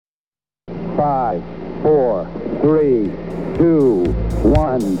5, 4, 3, 2,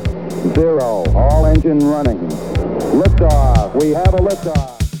 1, 0. All engine running. Liftoff. We have a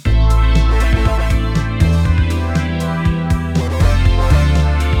liftoff.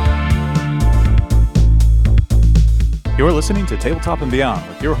 You're listening to Tabletop and Beyond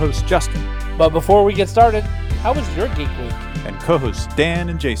with your host, Justin. But before we get started, how was your Geek Week? And co-hosts Dan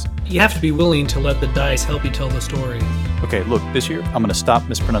and Jason. You have to be willing to let the dice help you tell the story. Okay, look, this year I'm going to stop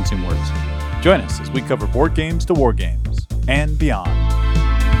mispronouncing words. Join us as we cover board games to war games and beyond.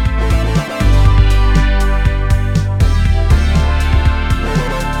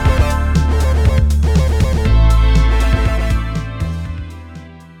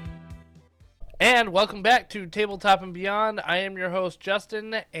 And welcome back to Tabletop and Beyond. I am your host,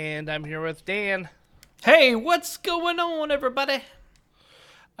 Justin, and I'm here with Dan. Hey, what's going on, everybody?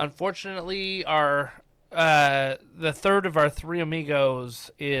 Unfortunately, the third of our three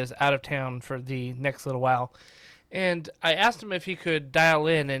amigos is out of town for the next little while. And I asked him if he could dial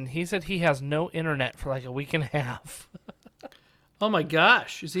in, and he said he has no internet for like a week and a half. Oh my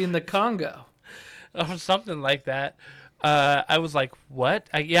gosh, is he in the Congo? Or something like that. I was like, what?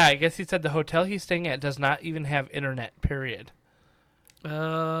 I guess he said the hotel he's staying at does not even have internet, period.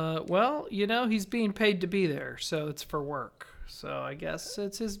 Well, you know, he's being paid to be there, so it's for work. So I guess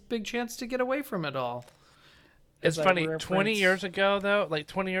it's his big chance to get away from it all. It's funny, 20 years ago, though,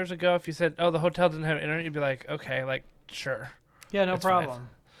 if you said, oh, the hotel doesn't have internet, you'd be like, okay, like, sure. Yeah, no problem. Fine.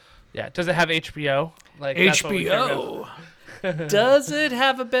 Yeah, does it have HBO? Like HBO? Does it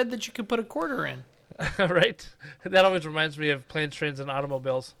have a bed that you can put a quarter in? Right? That always reminds me of planes, trains, and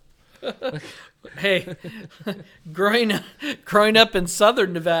automobiles. Hey, growing up in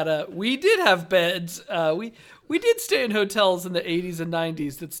southern Nevada, we did have beds. We did stay in hotels in the 80s and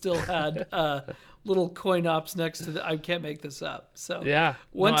 90s that still had little coin ops next to I can't make this up. So yeah,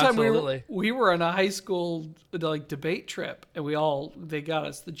 one time we were on a high school like debate trip, and they got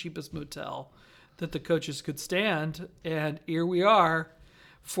us the cheapest motel that the coaches could stand, and here we are.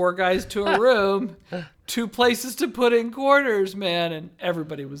 4 guys to a room, 2 places to put in quarters, man. And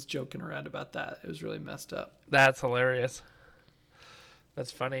everybody was joking around about that. It was really messed up. That's hilarious.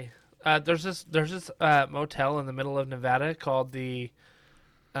 That's funny. There's this motel in the middle of Nevada called it's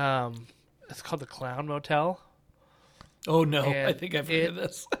called the Clown Motel. Oh no, and I think I've heard of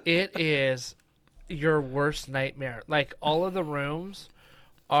this. It is your worst nightmare. Like, all of the rooms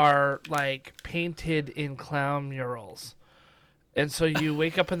are like painted in clown murals. And so you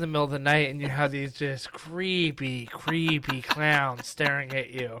wake up in the middle of the night and you have these just creepy clowns staring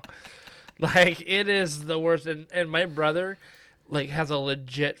at you. Like, it is the worst. And my brother, like, has a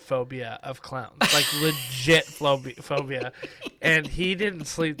legit phobia of clowns. Like, legit phobia. And he didn't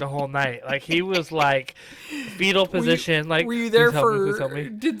sleep the whole night. Like, he was, like, fetal position. Were you there for the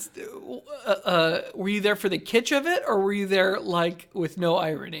kitsch of it, or were you there, like, with no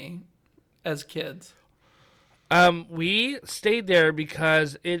irony as kids? We stayed there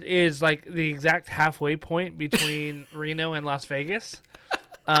because it is like the exact halfway point between Reno and Las Vegas,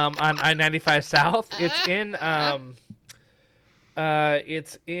 on I-95 South. It's in,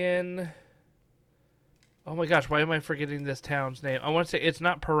 oh my gosh, why am I forgetting this town's name? I want to say it's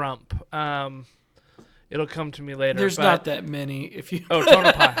not Pahrump. It'll come to me later. There's not that many.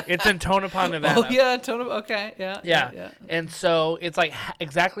 Tonopah. It's in Tonopah, Nevada. Oh yeah, Tonopah. Okay, yeah. And so it's like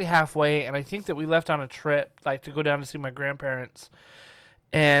exactly halfway. And I think that we left on a trip, like, to go down to see my grandparents.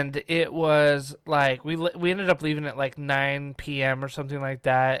 And it was like we ended up leaving at like 9 p.m. or something like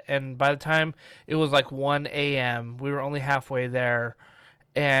that. And by the time it was like 1 a.m., we were only halfway there.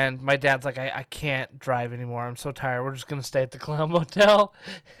 And my dad's like, I can't drive anymore. I'm so tired. We're just going to stay at the Clown Motel.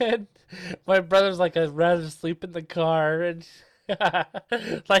 And my brother's like, I'd rather sleep in the car. And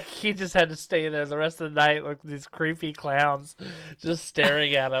like, he just had to stay there the rest of the night with these creepy clowns just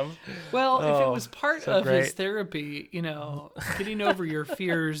staring at him. Well, if it was part of his therapy, you know, getting over your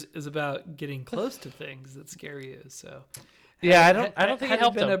fears is about getting close to things that scare you. So yeah, I don't think it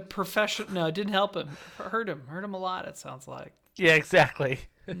helped him. A professional, no, it didn't help him. Hurt him a lot. It sounds like. Yeah, exactly.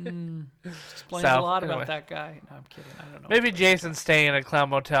 Explains a lot about that guy. No, I'm kidding. I don't know. Maybe Jason's staying at a Clown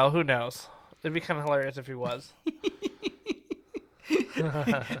Motel. Who knows? It'd be kind of hilarious if he was.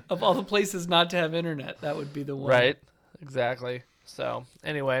 Of all the places not to have internet, that would be the one. Right. Exactly. So,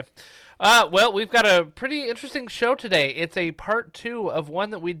 anyway. Well, we've got a pretty interesting show today. It's a part 2 of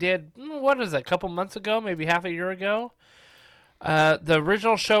one that we did, a couple months ago, maybe half a year ago. The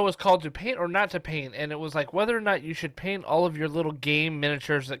original show was called To Paint or Not to Paint, and it was like whether or not you should paint all of your little game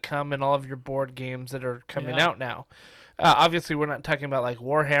miniatures that come in all of your board games that are coming out now. Obviously, we're not talking about like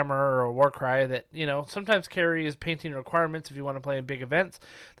Warhammer or Warcry that, sometimes carries painting requirements if you want to play in big events.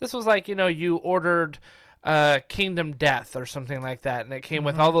 This was like, you ordered Kingdom Death or something like that, and it came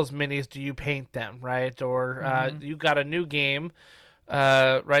with all those minis. Do you paint them, right? Or you got a new game,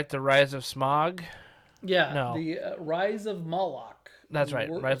 right? The Rise of Smog. Yeah, No. the Rise of Moloch. That's right,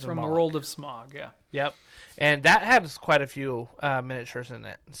 Rise of from Moloch. World of Smog, yeah. Yep. And that has quite a few miniatures in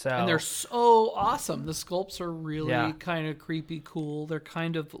it. So And they're so awesome. The sculpts are really Yeah. kind of creepy cool. They're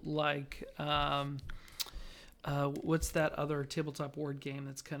kind of like, what's that other tabletop board game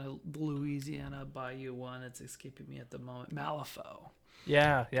that's kind of Louisiana Bayou one? It's escaping me at the moment. Malifaux.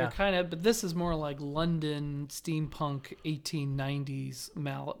 yeah. They're kind of, but this is more like London steampunk 1890s.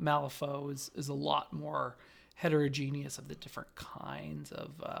 Malifaux is a lot more heterogeneous of the different kinds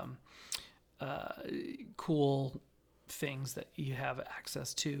of cool things that you have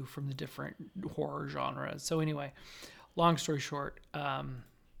access to from the different horror genres. So anyway, long story short, when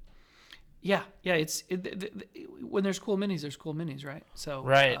there's cool minis, there's cool minis, right? So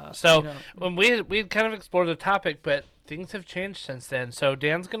Right. So when we kind of explored the topic, but things have changed since then. So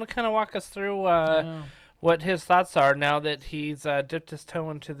Dan's going to kind of walk us through what his thoughts are now that he's dipped his toe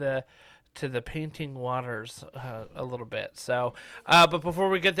into the painting waters a little bit. So, but before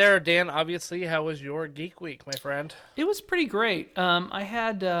we get there, Dan, obviously, how was your Geek Week, my friend? It was pretty great. I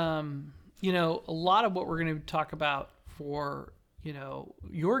had, a lot of what we're going to talk about for,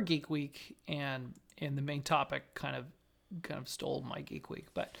 your Geek Week and the main topic kind of stole my Geek Week.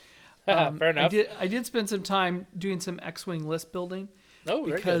 But Fair enough. I did spend some time doing some X-Wing list building Oh,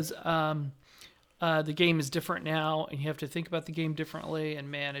 very because good. the game is different now, and you have to think about the game differently. And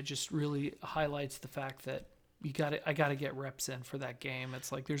man, it just really highlights the fact that I got to get reps in for that game.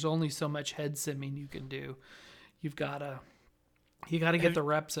 It's like there's only so much head simming you can do. You got to get the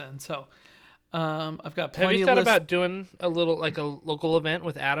reps in. So I've got plenty. Have you of thought lists. about doing a little like a local event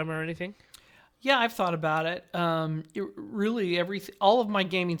with Adam or anything? Yeah, I've thought about it. All of my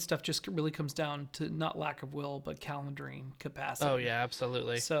gaming stuff just really comes down to not lack of will, but calendaring capacity. Oh yeah,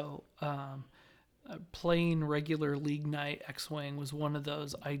 absolutely. So playing regular League Night X-Wing was one of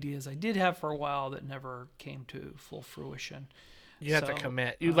those ideas I did have for a while that never came to full fruition. You have to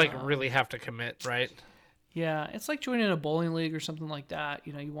commit. You really have to commit, right? Yeah, it's like joining a bowling league or something like that.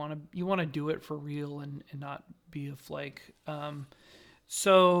 You want to do it for real and not be a flake.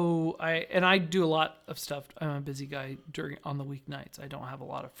 So I do a lot of stuff. I'm a busy guy on the weeknights. I don't have a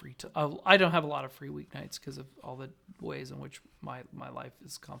lot of free I don't have a lot of free weeknights because of all the ways in which my life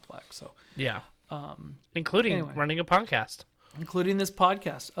is complex. So Yeah. Including anyway. running a podcast. including this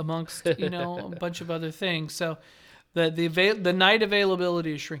podcast, amongst a bunch of other things. So the night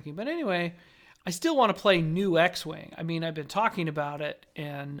availability is shrinking. But anyway, I still want to play new X-Wing. I mean, I've been talking about it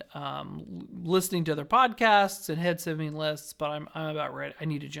and listening to other podcasts and head simming lists, but I'm about ready. I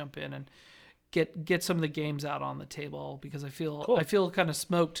need to jump in and get some of the games out on the table because I feel kind of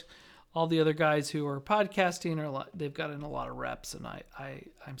smoked. All the other guys who are podcasting they've gotten a lot of reps, and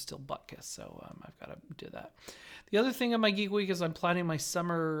I'm still butkus, so I've got to do that. The other thing on my Geek Week is I'm planning my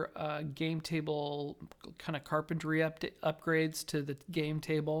summer game table kind of carpentry upgrades to the game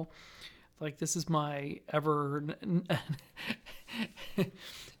table. Like, this is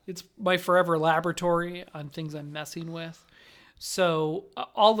it's my forever laboratory on things I'm messing with. So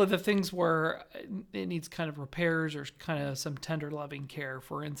all of the things where it needs kind of repairs or kind of some tender loving care,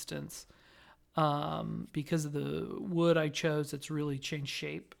 for instance, because of the wood I chose, it's really changed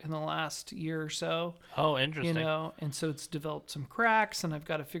shape in the last year or so. Oh, interesting. And so it's developed some cracks, and I've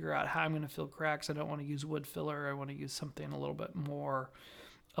got to figure out how I'm going to fill cracks. I don't want to use wood filler. I want to use something a little bit more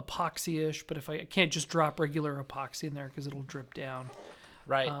epoxy-ish, but if I can't just drop regular epoxy in there because it'll drip down.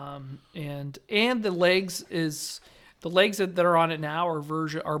 Right. And the legs that are on it now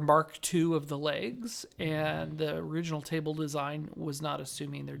are Mark II of the legs, and the original table design was not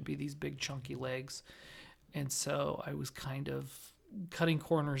assuming there'd be these big chunky legs, and so I was kind of cutting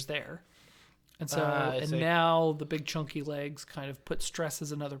corners there. And so now the big chunky legs kind of put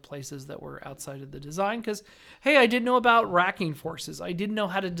stresses in other places that were outside of the design because, hey, I didn't know about racking forces. I didn't know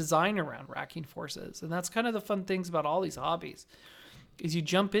how to design around racking forces. And that's kind of the fun things about all these hobbies is you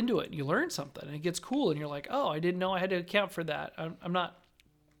jump into it and you learn something and it gets cool and you're like, oh, I didn't know I had to account for that. I'm not,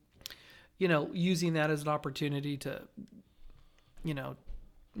 using that as an opportunity to,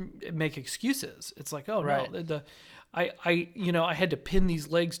 make excuses. It's like, oh, right. No, I had to pin these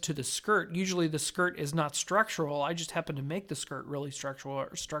legs to the skirt. Usually the skirt is not structural. I just happened to make the skirt really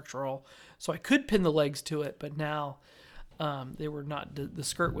structural. So I could pin the legs to it, but now they were not. The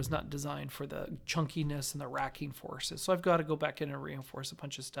skirt was not designed for the chunkiness and the racking forces. So I've got to go back in and reinforce a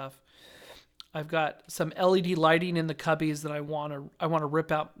bunch of stuff. I've got some LED lighting in the cubbies that I want to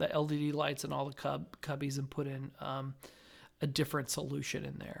rip out the LED lights in all the cubbies and put in a different solution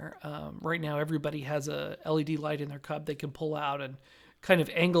in there. Right now, everybody has a LED light in their cub they can pull out and kind of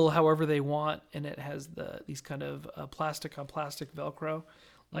angle however they want, and it has these kind of plastic on plastic Velcro,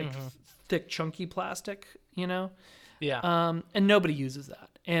 like thick, chunky plastic, Yeah. and nobody uses that.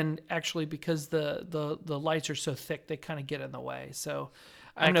 And actually, because the lights are so thick, they kind of get in the way. So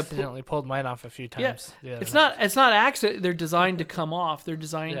I accidentally pulled mine off a few times. Yeah, it's not accident. They're designed to come off. They're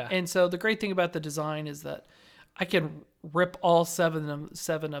designed, Yeah. and so the great thing about the design is that I can rip all seven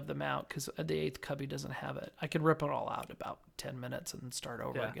of them out because the 8th cubby doesn't have it. I can rip it all out in about 10 minutes and start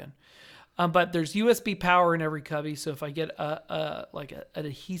over again. But there's USB power in every cubby, so if I get an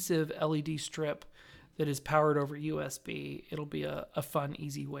adhesive LED strip that is powered over USB, it'll be a fun,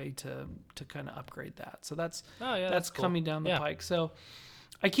 easy way to kind of upgrade that. So that's cool. coming down the pike. So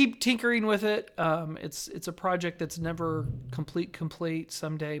I keep tinkering with it. It's a project that's never complete.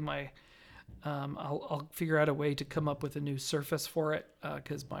 Someday I'll figure out a way to come up with a new surface for it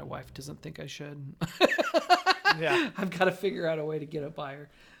because my wife doesn't think I should. Yeah. I've got to figure out a way to get a buyer.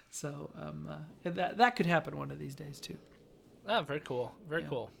 So that could happen one of these days too. Oh, very cool. Very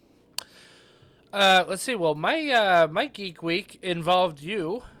cool. Let's see. Well, my Geek Week involved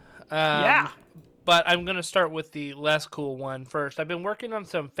you. But I'm going to start with the less cool one first. I've been working on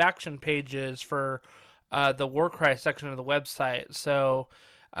some faction pages for the Warcry section of the website. So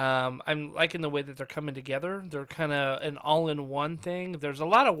I'm liking the way that they're coming together. They're kind of an all-in-one thing. There's a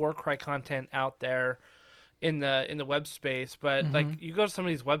lot of Warcry content out there in the web space, but like you go to some of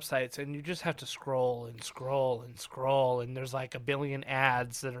these websites and you just have to scroll and scroll and scroll, and there's like a billion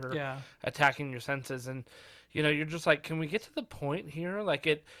ads that are attacking your senses, and you're just like, can we get to the point here? Like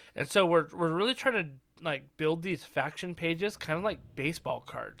it, and so we're really trying to like build these faction pages, kind of like baseball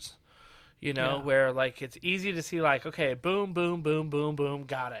cards, where like it's easy to see, like, okay, boom, boom, boom, boom, boom,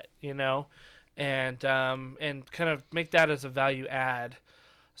 got it, and kind of make that as a value add.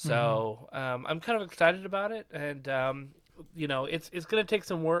 So I'm kind of excited about it, and it's going to take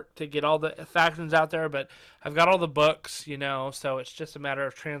some work to get all the factions out there, but I've got all the books, so it's just a matter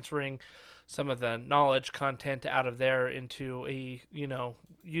of transferring some of the knowledge content out of there into a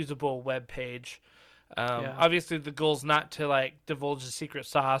usable web page. Obviously, the goal's not to like divulge the secret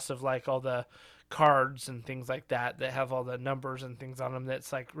sauce of like all the cards and things like that have all the numbers and things on them.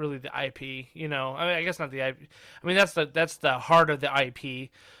 That's like really the IP, I guess not the IP. I mean, that's the heart of the IP,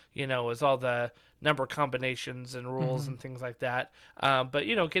 is all the number combinations and rules and things like that. But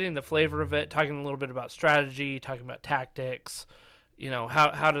getting the flavor of it, talking a little bit about strategy, talking about tactics,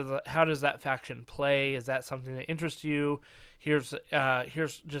 how does that faction play? Is that something that interests you? Here's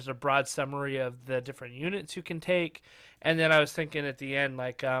just a broad summary of the different units you can take. And then I was thinking at the end,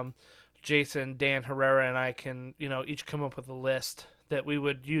 like, Jason, Dan Herrera, and I can, each come up with a list that we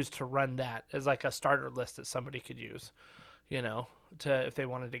would use to run that as like a starter list that somebody could use, if they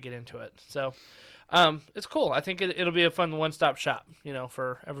wanted to get into it. So it's cool. I think it'll be a fun one-stop shop,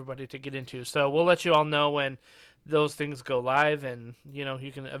 for everybody to get into. So we'll let you all know when those things go live, and,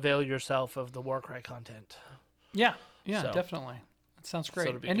 you can avail yourself of the Warcry content. Yeah, So- definitely. That sounds great.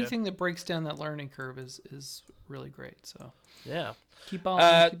 it'll be Anything that breaks down that learning curve is really great. So Yeah. keep it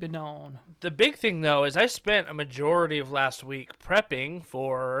on. The big thing, though, is I spent a majority of last week prepping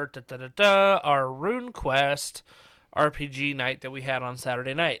for our RuneQuest RPG night that we had on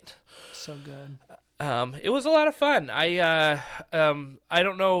Saturday night. So good. It was a lot of fun. I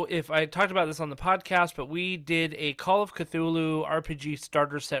don't know if I talked about this on the podcast, but we did a Call of Cthulhu RPG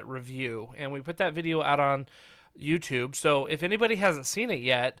starter set review, and we put that video out on YouTube. So if anybody hasn't seen it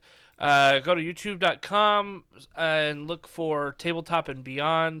yet, go to youtube.com and look for Tabletop and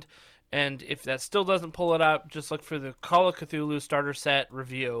Beyond. And if that still doesn't pull it up, just look for the Call of Cthulhu starter set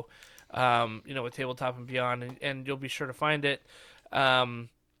review, with Tabletop and Beyond, and you'll be sure to find it. And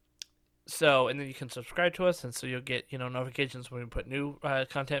then you can subscribe to us, and so you'll get, notifications when we put new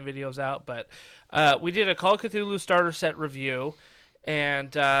content videos out. But we did a Call of Cthulhu starter set review,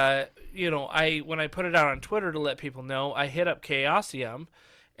 and when I put it out on Twitter to let people know, I hit up Chaosium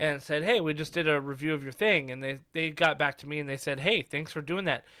and said, hey, we just did a review of your thing, and they got back to me and they said, hey, thanks for doing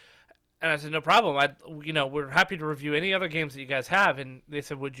that. And I said, no problem. We're happy to review any other games that you guys have. And they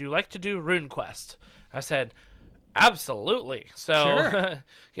said, would you like to do RuneQuest? I said, absolutely. So,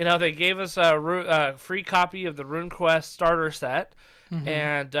 Sure. They gave us a free copy of the RuneQuest starter set,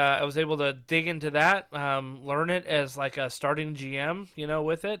 and I was able to dig into that, learn it as like a starting GM,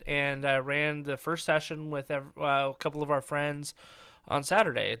 with it, and I ran the first session with a couple of our friends on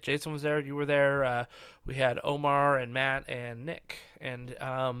Saturday. Jason was there, you were there. We had Omar and Matt and Nick, and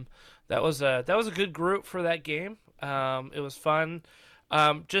that was a good group for that game. It was fun.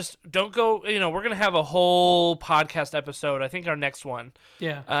 Just don't go. We're gonna have a whole podcast episode. I think our next one,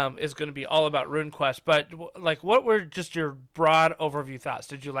 is gonna be all about RuneQuest. But like, what were just your broad overview thoughts?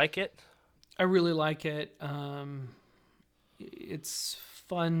 Did you like it? I really like it. It's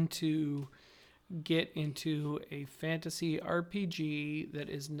fun to get into a fantasy RPG that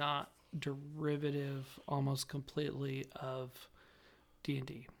is not derivative almost completely of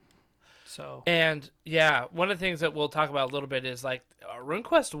D&D. So, and yeah, one of the things that we'll talk about a little bit is like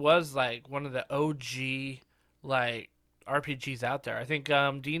RuneQuest was like one of the OG like RPGs out there. I think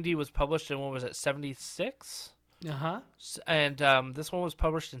D&D was published in, what was it, 76? And this one was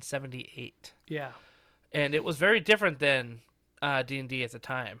published in 78. Yeah. And it was very different than D&D at the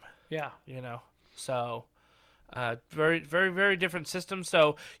time. Yeah. So very, very, very different system.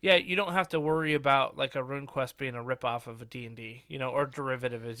 So yeah, you don't have to worry about like a RuneQuest being a ripoff of a D&D, or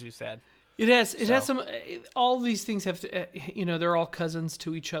derivative, as you said. It has some, all these things have to, they're all cousins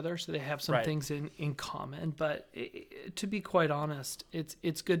to each other, so they have some things in common. But to be quite honest,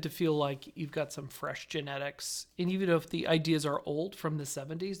 it's good to feel like you've got some fresh genetics. And even if the ideas are old from the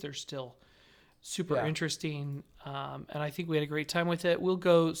 70s, they're still super interesting. And I think we had a great time with it. We'll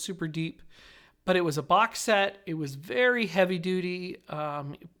go super deep, but it was a box set. It was very heavy duty.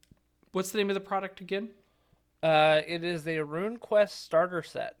 What's the name of the product again? It is the RuneQuest starter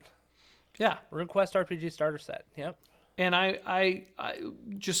set. Yeah. RuneQuest RPG starter set. Yep. And I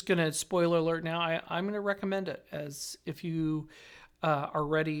just going to spoiler alert now. I'm going to recommend it as if you are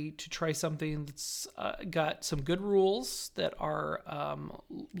ready to try something that's got some good rules that are a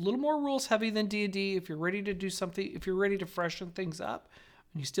little more rules heavy than D&D. If you're ready to do something, if you're ready to freshen things up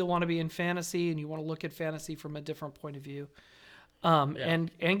and you still want to be in fantasy and you want to look at fantasy from a different point of view,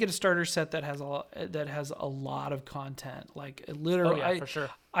 and get a starter set that has a lot of content. Like literally, for sure.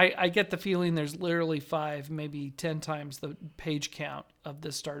 I get the feeling there's literally 5, maybe 10 times the page count of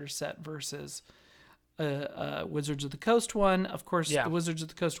this starter set versus Wizards of the Coast one. Of course, the Wizards of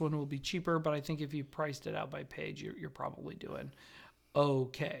the Coast one will be cheaper, but I think if you priced it out by page, you're probably doing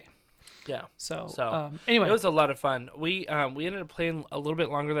okay. Yeah. So anyway, it was a lot of fun. We ended up playing a little bit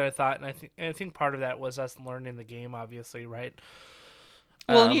longer than I thought, and I think part of that was us learning the game, obviously, right?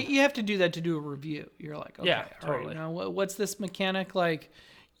 Well, you have to do that to do a review. You're like, okay, yeah, all right, now what's this mechanic like?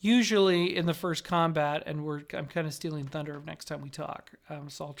 Usually in the first combat, and I'm kind of stealing thunder of next time we talk,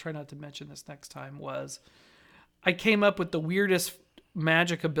 so I'll try not to mention this next time, was I came up with the weirdest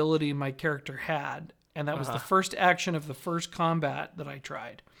magic ability my character had, and that was the first action of the first combat that I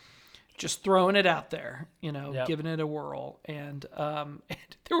tried. Just throwing it out there, giving it a whirl. And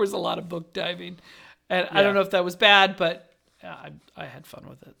there was a lot of book diving. And I don't know if that was bad, but I had fun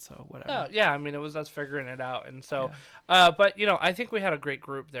with it, so whatever. Yeah, I mean, it was us figuring it out. And so, but, I think we had a great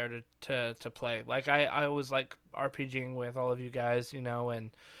group there to play. Like, I was, like, RPGing with all of you guys,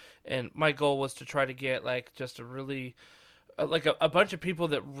 and my goal was to try to get, like, just a really, like, a bunch of people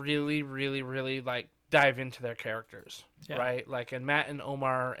that really, really, really, like, dive into their characters, right? Like, and Matt and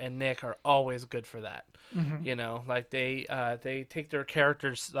Omar and Nick are always good for that. Like they take their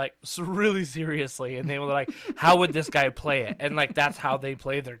characters like really seriously, and they were like, how would this guy play it? And like that's how they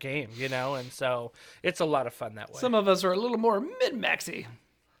play their game, and so it's a lot of fun that way. Some of us are a little more mid-maxy.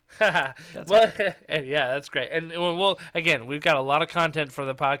 Well, and yeah, that's great. And we've got a lot of content for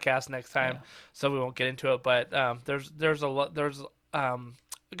the podcast next time, so we won't get into it. But there's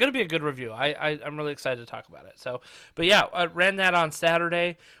going to be a good review. I'm really excited to talk about it. So, but yeah, I ran that on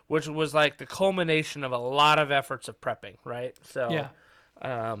Saturday, which was like the culmination of a lot of efforts of prepping, right? So,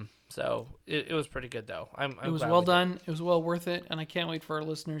 so it was pretty good though. It was well done. It was well worth it, and I can't wait for our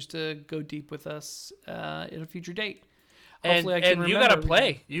listeners to go deep with us in a future date. Hopefully, I can remember. You got to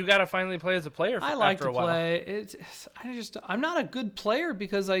play. You got to finally play as a player. I like to play. I'm not a good player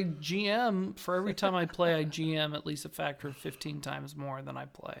because I GM. For every time I play, I GM at least a factor of 15 times more than I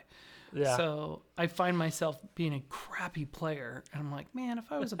play. Yeah. So I find myself being a crappy player, and I'm like, man,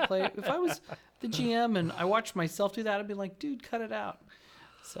 if I was a player, if I was the GM and I watched myself do that, I'd be like, dude, cut it out.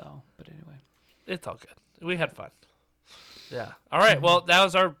 So, but anyway, it's all good. We had fun. Yeah. All right. Well, that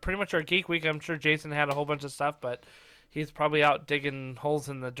was pretty much our geek week. I'm sure Jason had a whole bunch of stuff, but he's probably out digging holes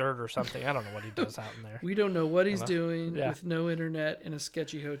in the dirt or something. I don't know what he does out in there. We don't know what he's doing with no internet in a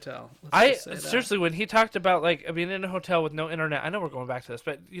sketchy hotel. Seriously, when he talked about like being in a hotel with no internet, I know we're going back to this,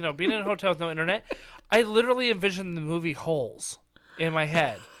 but being in a hotel with no internet, I literally envisioned the movie Holes in my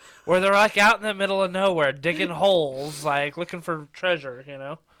head, where they're like out in the middle of nowhere digging holes, like looking for treasure.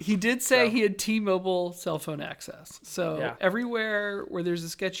 He did say he had T-Mobile cell phone access. So everywhere where there's a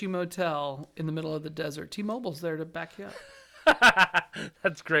sketchy motel in the middle of the desert, T-Mobile's there to back you up.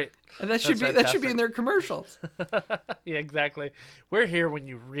 That's great. And that should be in their commercials. Yeah, exactly. We're here when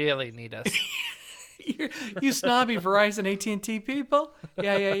you really need us. You snobby Verizon AT&T people.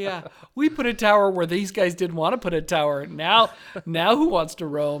 Yeah. We put a tower where these guys didn't want to put a tower. Now who wants to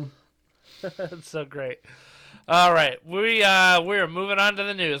roam? That's so great. All right, we're moving on to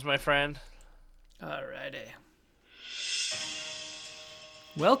the news, my friend. Alrighty.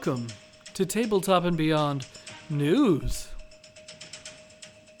 Welcome to Tabletop and Beyond News.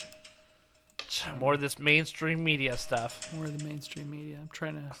 More of this mainstream media stuff. More of the mainstream media. I'm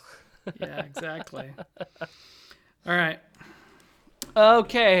trying to... Yeah, exactly. All right.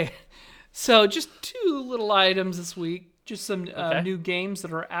 Okay. So just two little items this week. Just some new games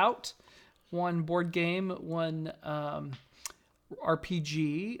that are out. One board game, one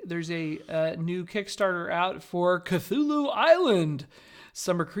RPG. There's a new Kickstarter out for Cthulhu Island.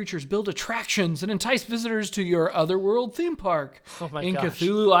 Summer creatures build attractions and entice visitors to your otherworld theme park. Oh my In gosh.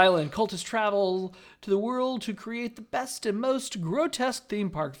 Cthulhu Island, cultists travel to the world to create the best and most grotesque theme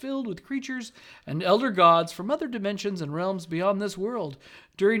park filled with creatures and elder gods from other dimensions and realms beyond this world.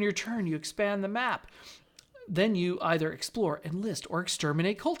 During your turn, you expand the map. Then you either explore, enlist, or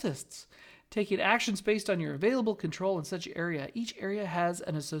exterminate cultists. Taking actions based on your available control in such area. Each area has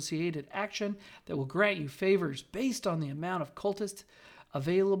an associated action that will grant you favors based on the amount of cultists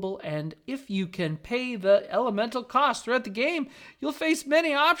available, and if you can pay the elemental cost throughout the game, you'll face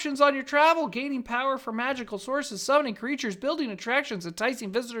many options on your travel, gaining power from magical sources, summoning creatures, building attractions, enticing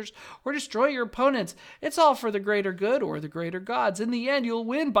visitors, or destroy your opponents. It's all for the greater good or the greater gods. In the end, you'll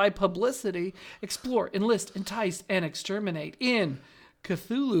win by publicity. Explore, enlist, entice, and exterminate in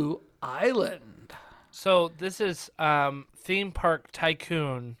Cthulhu Island. So this is Theme Park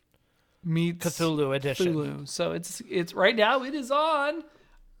Tycoon Meets Cthulhu edition. Cthulhu. So it's right now it is on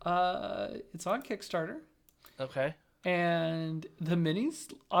it's on Kickstarter. Okay. And the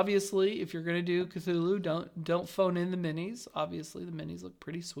minis, obviously, if you're going to do Cthulhu, don't phone in the minis. Obviously, the minis look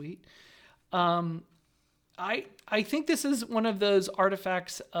pretty sweet. I think this is one of those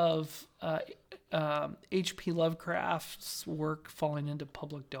artifacts of H.P. Lovecraft's work falling into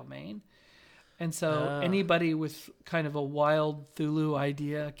public domain. And so anybody with kind of a wild Cthulhu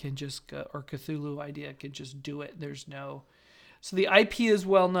idea can just go, or Cthulhu idea can just do it. So the IP is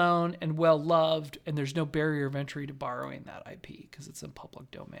well known and well loved, and there's no barrier of entry to borrowing that IP because it's in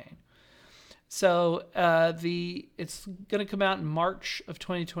public domain. So it's going to come out in March of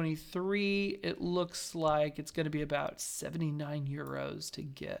 2023. It looks like it's going to be about €79 to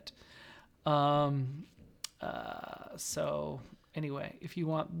get. So anyway, if you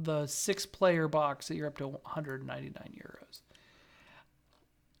want the 6-player box, you're up to €199.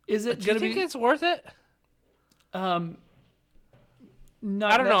 Is it Do you going to think be? it's worth it? Not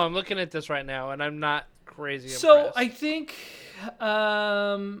I don't know. I'm looking at this right now, and I'm not crazy So impressed. I think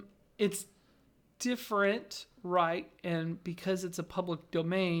it's different, right? And because it's a public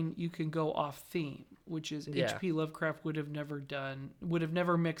domain, you can go off theme, which is H.P. Lovecraft would have never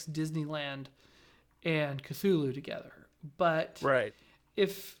mixed Disneyland and Cthulhu together. But right.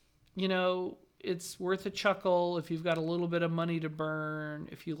 if, it's worth a chuckle, if you've got a little bit of money to burn,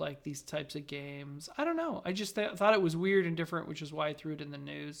 if you like these types of games. I don't know. I just thought it was weird and different, which is why I threw it in the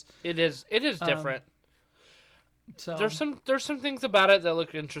news. It is different. So There's some things about it that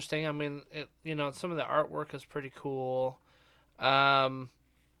look interesting. I mean, some of the artwork is pretty cool.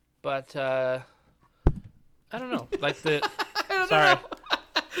 But I don't know. Like the sorry.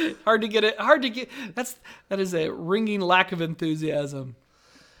 Hard to get. That is a ringing lack of enthusiasm.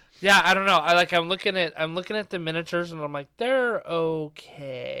 Yeah, I don't know. I'm looking at the miniatures and I'm like, they're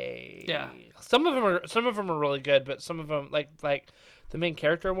okay. Yeah. Some of them are really good, but some of them like the main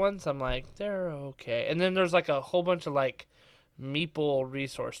character ones, I'm like, they're okay. And then there's like a whole bunch of like Meeple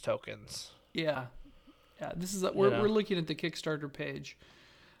resource tokens. Yeah. This is we're looking at the Kickstarter page.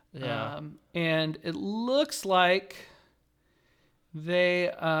 Yeah. And it looks like they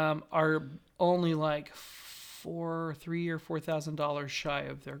are only like $3,000 or $4,000 shy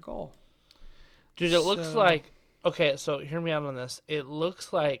of their goal. Dude, it looks like, okay, so hear me out on this. It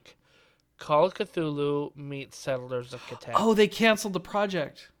looks like Call of Cthulhu meets Settlers of Catan. Oh, they canceled the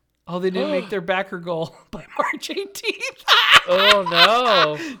project. Oh, they didn't make their backer goal by March 18th. Oh,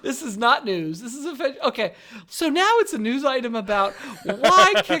 no. This is not news. This is okay. So now it's a news item about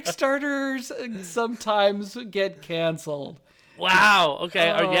why Kickstarters sometimes get canceled. Wow.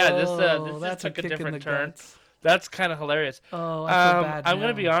 Okay. This that's took a kick in different the turn. guts. That's kind of hilarious. Oh, I feel bad I'm now.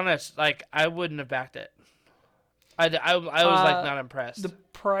 gonna be honest. Like, I wouldn't have backed it. I was like not impressed. The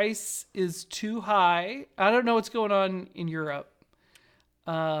price is too high. I don't know what's going on in Europe,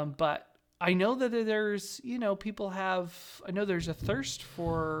 but I know that there's, people have, I know there's a thirst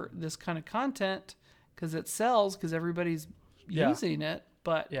for this kind of content because it sells, because everybody's using it,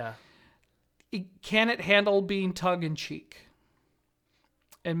 but Yeah. can it handle being tongue in cheek?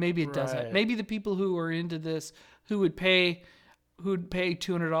 And maybe it doesn't. Right. Maybe the people who are into this, who'd pay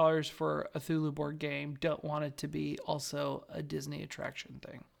 $200 for a Cthulhu board game, don't want it to be also a Disney attraction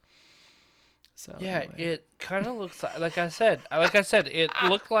thing. So Yeah, anyway. it kind of looks like I said, it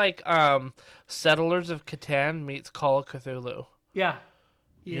looked like Settlers of Catan meets Call of Cthulhu. Yeah.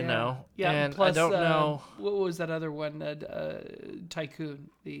 You know? Yeah, And plus, I don't know. what was that other one? Tycoon.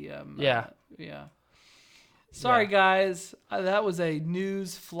 Yeah. Yeah. Sorry, guys. That was a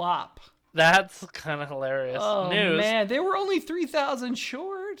news flop. That's kind of hilarious. Oh, News. man. They were only 3,000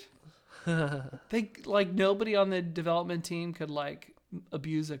 short. Nobody on the development team could,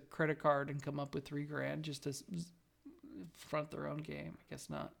 abuse a credit card and come up with $3,000 just to front their own game. I guess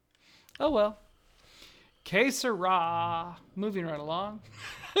not. Oh, well. Que sera. Moving right along.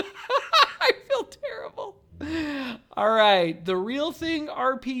 I feel terrible. All right, The Real Thing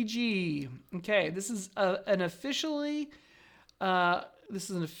RPG. Okay, this is an official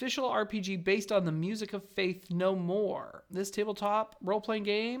RPG based on the music of Faith No More. This tabletop role-playing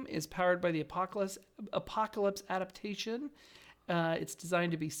game is powered by the Apocalypse adaptation. It's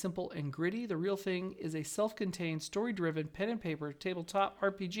designed to be simple and gritty. The Real Thing is a self-contained, story-driven, pen and paper tabletop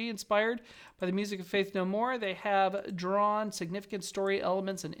RPG inspired by the music of Faith No More. They have drawn significant story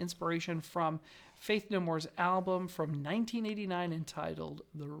elements and inspiration from Faith No More's album from 1989 entitled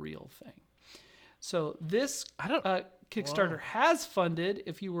The Real Thing. So this Kickstarter has funded,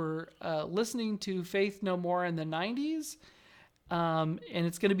 if you were listening to Faith No More in the 90s, and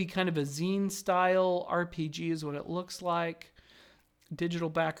it's going to be kind of a zine-style RPG is what it looks like. Digital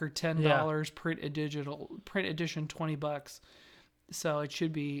backer $10, print edition $20. So it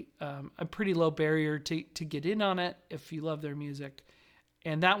should be a pretty low barrier to get in on it if you love their music.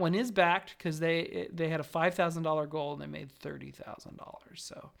 And that one is backed because they had a $5,000 goal and they made $30,000.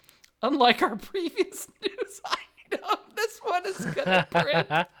 So unlike our previous news item, this one is gonna print.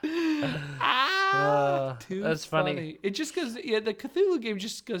 Too that's funny. It just goes. The Cthulhu game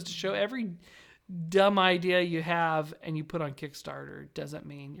just goes to show every dumb idea you have and you put on Kickstarter doesn't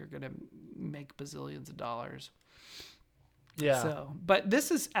mean you're gonna make bazillions of dollars. Yeah. So, but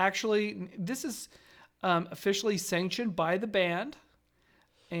this is officially sanctioned by the band,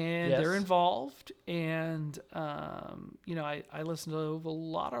 and they're involved. And I listened to a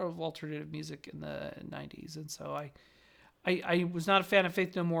lot of alternative music in the '90s, and so I was not a fan of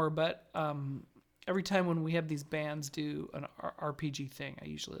Faith No More, but every time when we have these bands do an RPG thing, I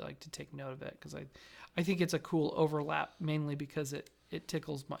usually like to take note of it because I think it's a cool overlap, mainly because it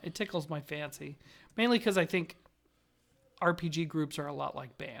tickles my fancy, mainly because I think RPG groups are a lot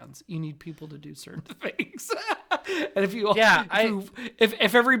like bands. You need people to do certain things. And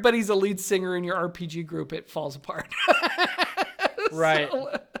if everybody's a lead singer in your RPG group, it falls apart. Right.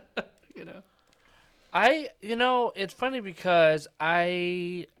 So, it's funny because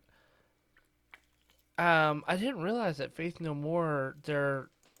I didn't realize that Faith No More,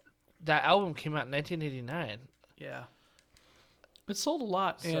 that album came out in 1989. Yeah. It sold a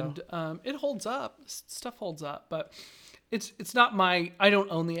lot, So. and it holds up. Stuff holds up, but it's not I don't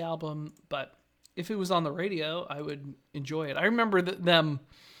own the album, but if it was on the radio, I would enjoy it. I remember them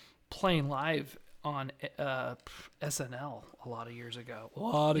playing live on SNL a lot of years ago.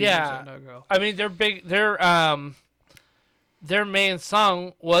 Years ago. I mean, their main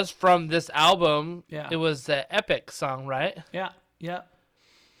song was from this album. Yeah. It was the Epic song, right? Yeah. You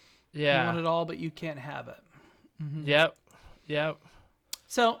want it all, but you can't have it. Mm-hmm. Yep.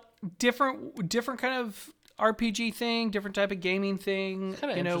 So different kind of RPG thing, different type of gaming thing.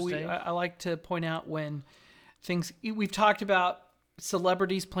 Kinda interesting. I like to point out when we've talked about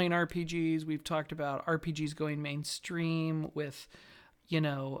celebrities playing RPGs. We've talked about RPGs going mainstream with,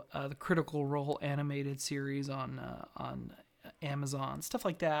 the Critical Role animated series on Amazon, stuff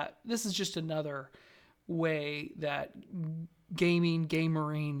like that. This is just another way that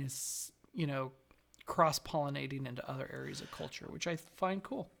gamering is, cross-pollinating into other areas of culture, which I find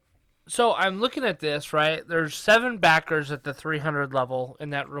cool. So I'm looking at this, right? There's 7 backers at the 300 level,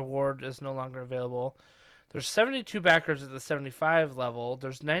 and that reward is no longer available. There's 72 backers at the 75 level.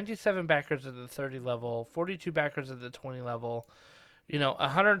 There's 97 backers at the 30 level, 42 backers at the 20 level,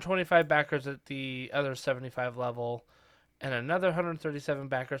 125 backers at the other 75 level, and another 137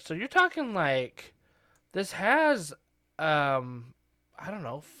 backers. So you're talking this has,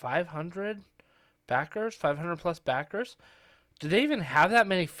 500 backers, 500 plus backers. Do they even have that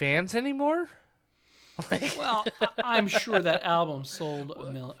many fans anymore? Well, I'm sure that album sold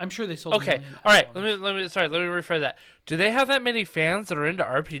a million. I'm sure they sold. Okay, A million all right. albums. Let me rephrase that. Do they have that many fans that are into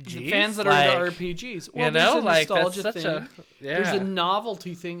RPGs? The fans that are into RPGs. Well, you there's know, a like that's nostalgia such thing. a There's a yeah.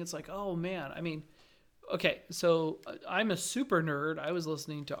 novelty thing. It's like, oh man. I mean, okay, so I'm a super nerd. I was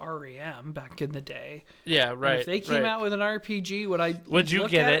listening to REM back in the day. Yeah, And right. if they came right. out with an RPG, Would you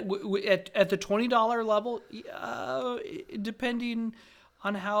look get at it? at the $20 level? Depending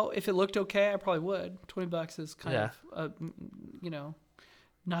on how, if it looked okay, I probably would. $20 is kind of,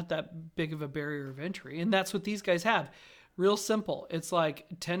 not that big of a barrier of entry, and that's what these guys have. Real simple. It's like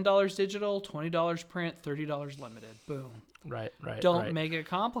 $10 digital, $20 print, $30 limited. Boom. Right. Don't right. make it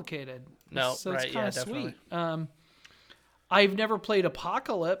complicated. No, so right, it's yeah, kind of definitely. sweet. I've never played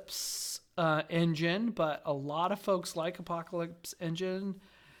Apocalypse Engine, but a lot of folks like Apocalypse Engine.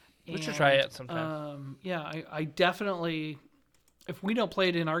 We should try it sometime. Yeah, I definitely. If we don't play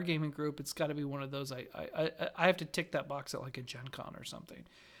it in our gaming group, it's got to be one of those. I have to tick that box at like a Gen Con or something.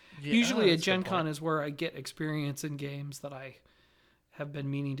 Yeah, Usually, a that's good Gen Con point. is where I get experience in games that I have been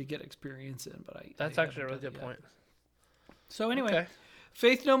meaning to get experience in, but That's I actually a really haven't good done it point. yet. So anyway, Okay.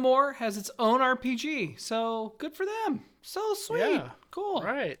 Faith No More has its own RPG, so good for them. So sweet, Yeah. cool,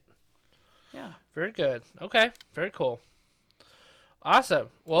 Right. yeah. Very good. Okay. Very cool. Awesome.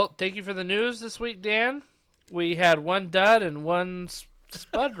 Well, thank you for the news this week, Dan. We had one dud and one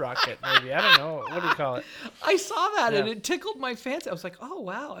spud rocket, maybe. I don't know. What do you call it? I saw that and Yeah. it tickled my fancy. I was like, oh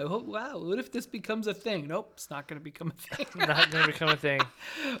wow, what if this becomes a thing? Nope, it's not going to become a thing. Not going to become a thing.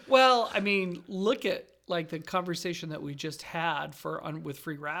 Well, I mean, look at like the conversation that we just had with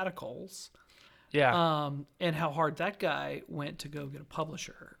Free Radicals. Yeah. And how hard that guy went to go get a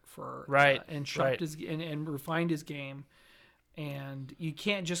publisher for Right, and shopped right. his and refined his game. And you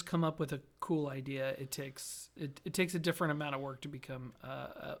can't just come up with a cool idea. It takes a different amount of work to become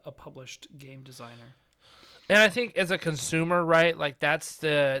a published game designer. And I think as a consumer, right, like that's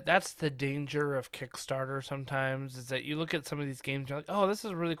the danger of Kickstarter sometimes, is that you look at some of these games, you're like, oh, this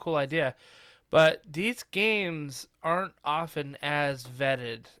is a really cool idea. But these games aren't often as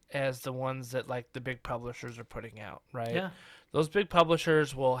vetted as the ones that like the big publishers are putting out, right? Yeah. Those big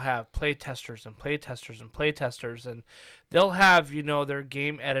publishers will have play testers and play testers and play testers, and they'll have, their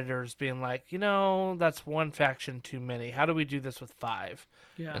game editors being like, that's one faction too many. How do we do this with 5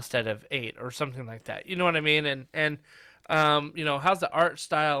 Yeah. instead of 8 or something like that? You know what I mean? And how's the art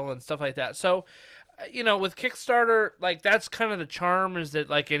style and stuff like that. So, with Kickstarter, like that's kind of the charm, is that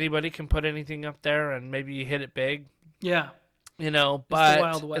like anybody can put anything up there and maybe you hit it big, Yeah. but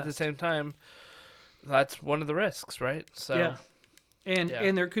Wild at the West. same time, that's one of the risks, right? So Yeah. And Yeah.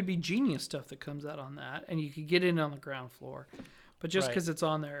 and there could be genius stuff that comes out on that, and you could get in on the ground floor. But just Right. because it's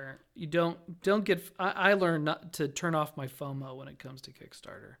on there, you don't get. I learned not to turn off my FOMO when it comes to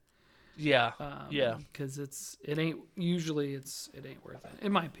Kickstarter. yeah, yeah. Because it ain't worth it,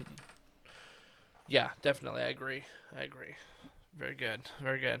 in my opinion. Yeah, definitely. I agree. Very good.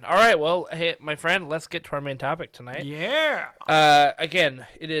 Very good. All right. Well, hey, my friend, let's get to our main topic tonight. Yeah. Again,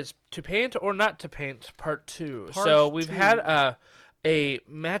 it is To Paint or Not to Paint, Part 2. Part so we've 2. had a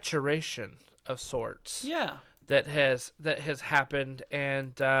maturation of sorts Yeah. that has happened,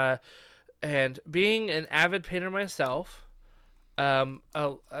 and being an avid painter myself,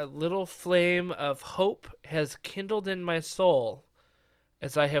 a little flame of hope has kindled in my soul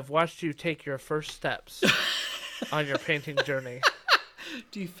as I have watched you take your first steps on your painting journey.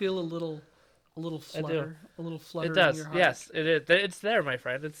 Do you feel a little flutter? A little flutter It in does. your heart? Yes, it is. It's there, my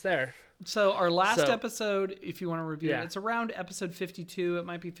friend. It's there. So our last So- episode, if you want to review Yeah. it, it's around episode 52. It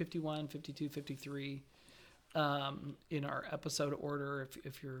might be 51, 52, 53 in our episode order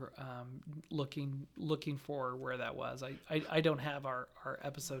if you're looking for where that was. I don't have our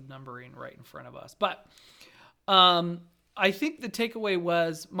episode numbering right in front of us. But I think the takeaway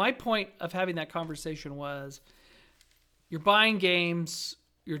was, my point of having that conversation was, you're buying games,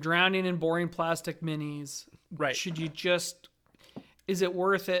 you're drowning in boring plastic minis. Right. Should you just, is it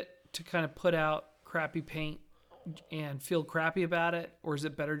worth it to kind of put out crappy paint and feel crappy about it? Or is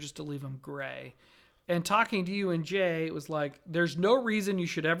it better just to leave them gray? And talking to you and Jay, it was like, there's no reason you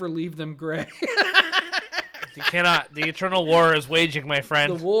should ever leave them gray. You cannot. The eternal war is waging, my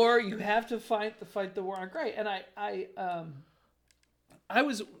friend. The war, you have to fight the war on gray. And I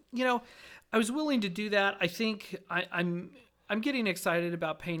was willing to do that. I think I'm getting excited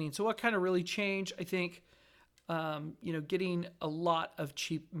about painting. So what kind of really changed? I think, getting a lot of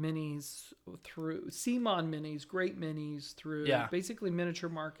cheap minis through CMON minis, great minis through basically Miniature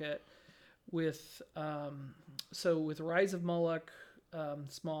Market with Rise of Moloch,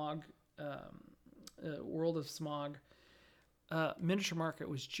 Smog, World of Smog, Miniature Market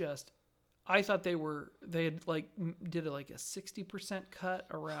was just I thought they had like did like a 60% cut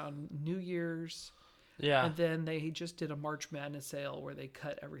around New Year's. Yeah. And then they just did a March Madness sale where they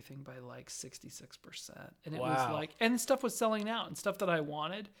cut everything by like 66%. And it was like, and stuff was selling out and stuff that I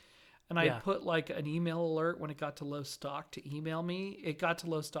wanted. And I put like an email alert when it got to low stock to email me. It got to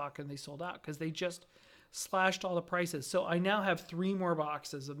low stock and they sold out because they just slashed all the prices. So I now have 3 more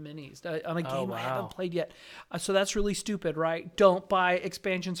boxes of minis on a game I haven't played yet. So that's really stupid, right? Don't buy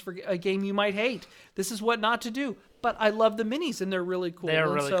expansions for a game you might hate. This is what not to do. But I love the minis and they're really cool. They're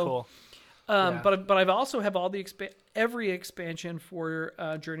really cool. But I've also have all the every expansion for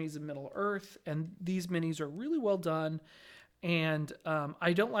Journeys of Middle Earth, and these minis are really well done. And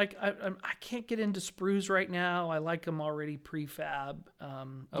I don't like I can't get into sprues right now. I like them already prefab.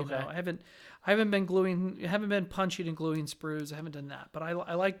 You know, I haven't been punching and gluing sprues. I haven't done that, but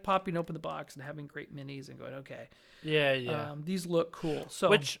I like popping open the box and having great minis and going, okay, these look cool. So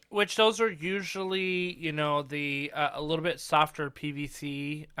which those are usually, you know, the a little bit softer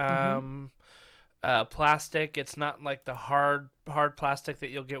PVC plastic. It's not like the hard plastic that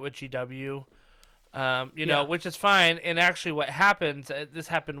you'll get with GW. You know, which is fine. And actually what happens, this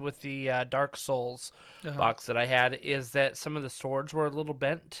happened with the Dark Souls box that I had, is that some of the swords were a little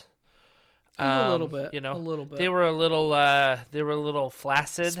bent. A little bit. You know, a little bit. They were a little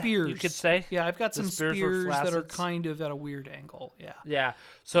flaccid, spears, you could say. Yeah, I've got some spears that are flaccid. kind of at a weird angle. Yeah. Yeah.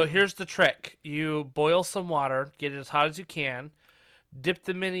 So here's the trick. You boil some water, get it as hot as you can, dip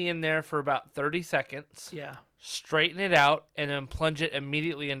the mini in there for about 30 seconds. Yeah. Straighten it out, and then plunge it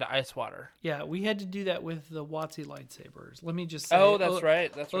immediately into ice water. Yeah, we had to do that with the WotC lightsabers. Let me just say. Oh, that's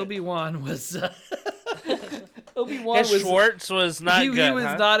right. That's right. Obi-Wan was. His Schwartz was not good. He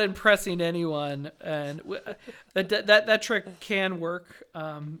was not impressing anyone, and that trick can work.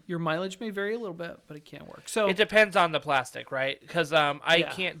 Your mileage may vary a little bit, but it can work. So it depends on the plastic, right? Because I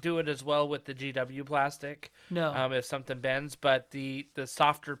can't do it as well with the GW plastic. No. If something bends, but the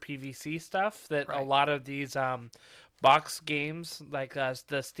softer PVC stuff that a lot of these box games, like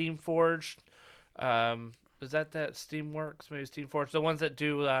the Steamforged, is that Steamworks? Maybe Steamforged. The ones that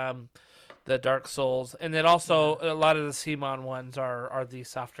do the Dark Souls, and then also a lot of the CMON ones are the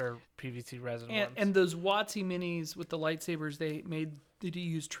softer PVC resin ones. And those WotC minis with the lightsabers, they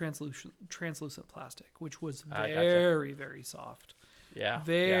use translucent plastic, which was very, very soft. Yeah.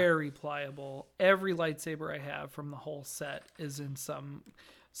 Very pliable. Every lightsaber I have from the whole set is in some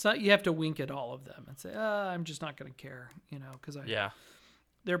you have to wink at all of them and say, I'm just not going to care, you know, because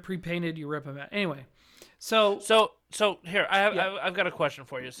they're pre-painted, you rip them out. Anyway, so here, I've got a question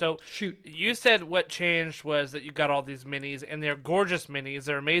for you. So shoot. You said what changed was that you got all these minis, and they're gorgeous minis,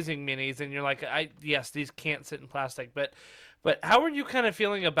 they're amazing minis, and you're like, yes, these can't sit in plastic, but how are you kind of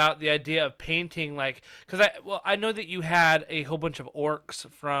feeling about the idea of painting, like, because I know that you had a whole bunch of orcs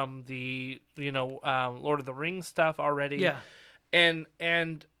from the, you know, Lord of the Rings stuff already. Yeah.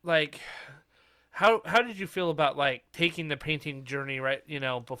 And like, how did you feel about, like, taking the painting journey, right, you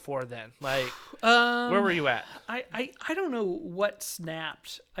know, before then? Like, where were you at? I don't know what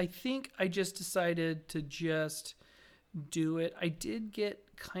snapped. I think I just decided to just do it. I did get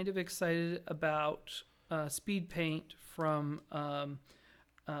kind of excited about speed paint from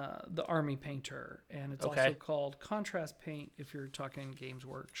the Army Painter, and it's also called Contrast Paint if you're talking Games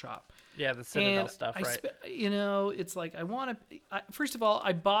Workshop. Yeah, the Citadel stuff, right? You know, it's like first of all,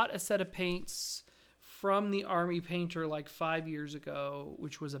 I bought a set of paints from the Army Painter like 5 years ago,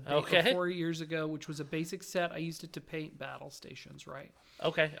 which was 4 years ago, which was a basic set. I used it to paint battle stations, right?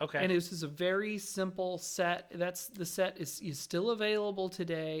 Okay. And this is a very simple set. The set is still available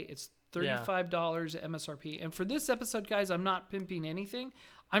today. It's $35 MSRP. And for this episode, guys, I'm not pimping anything.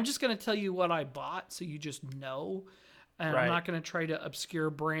 I'm just going to tell you what I bought so you just know. And I'm not going to try to obscure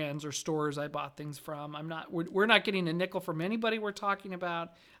brands or stores I bought things from. We're not getting a nickel from anybody we're talking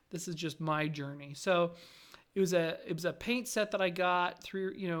about. This is just my journey. So it was a paint set that I got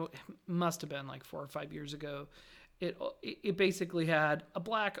through, you know, must have been like 4 or 5 years ago. It basically had a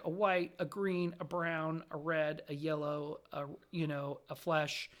black, a white, a green, a brown, a red, a yellow, a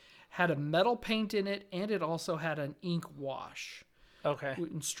flesh, had a metal paint in it, and it also had an ink wash. Okay.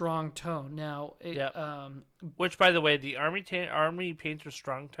 In strong tone. Now, which, by the way, the Army Painter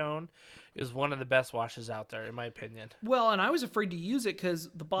Strong Tone is one of the best washes out there, in my opinion. Well, and I was afraid to use it because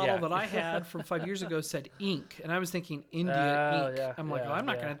the bottle that I had from 5 years ago said ink, and I was thinking India ink. Yeah, I'm like, I'm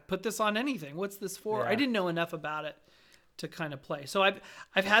not going to put this on anything. What's this for? I didn't know enough about it to kind of play. So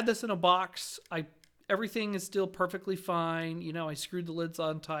I've had this in a box. Everything is still perfectly fine. You know, I screwed the lids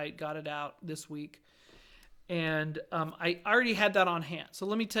on tight, got it out this week. And I already had that on hand. So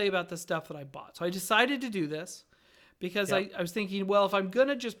let me tell you about the stuff that I bought. So I decided to do this because Yep. I was thinking, well, if I'm going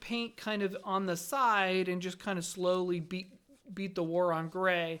to just paint kind of on the side and just kind of slowly beat the war on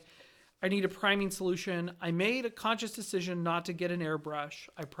gray, I need a priming solution. I made a conscious decision not to get an airbrush.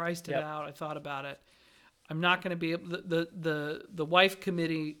 I priced it Yep. out. I thought about it. I'm not going to be able. The wife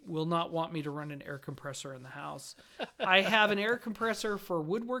committee will not want me to run an air compressor in the house. I have an air compressor for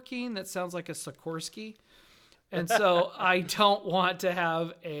woodworking that sounds like a Sikorsky, and so I don't want to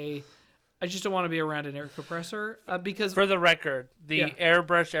have a. I just don't want to be around an air compressor because For the record, the Yeah.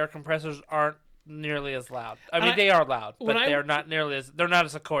 airbrush air compressors aren't nearly as loud. I mean, I- they are loud, but when I- they're not nearly as. They're not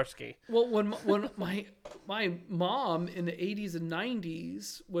a Sikorsky. well, when my mom in the 80s and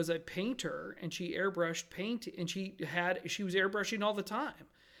 90s was a painter and she airbrushed paint and she was airbrushing all the time,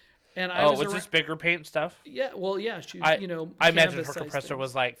 and I Oh, was was around, this bigger paint stuff? yeah, well, yeah, she I canvas imagine her size compressor things.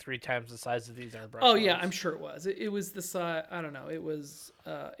 was like 3 times the size of these airbrush. Oh yeah, ones. I'm sure it was. It was the size. I don't know. It was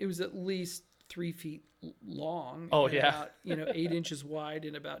at least 3 feet long. Oh, and yeah. about, 8 inches wide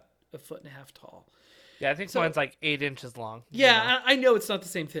and about 1.5 feet tall. Yeah, I think mine's like 8 inches long. Yeah, I know it's not the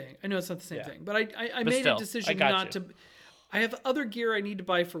same thing. I know it's not the same Yeah. thing. But I But made still, a decision I got not you. to. I have other gear I need to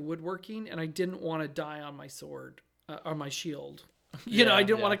buy for woodworking, and I didn't want to die on my sword, on my shield. I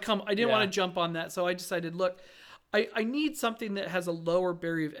didn't want to come. I didn't want to jump on that. So I decided, look, I need something that has a lower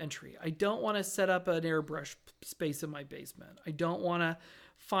barrier of entry. I don't want to set up an airbrush space in my basement. I don't want to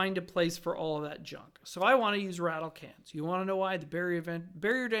find a place for all of that junk. So I want to use rattle cans. You want to know why? The barrier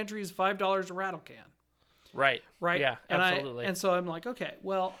to entry is $5 a rattle can. Right. Right. Yeah, and absolutely. And so I'm like, okay,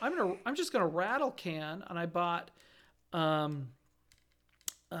 well, I'm just gonna rattle can, and I bought, oh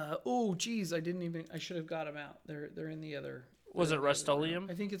geez, I should have got them out. They're in the other. Was it they're in the other room. Rust-Oleum?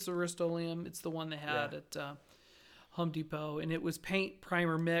 I think it's the Rust-Oleum. It's the one they had at Home Depot, and it was paint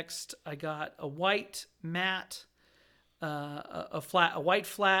primer mixed. I got a white matte, a white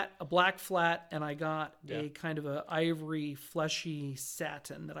flat, a black flat, and I got a kind of a ivory fleshy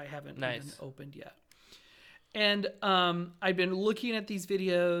satin that I haven't even Nice. opened yet. And I've been looking at these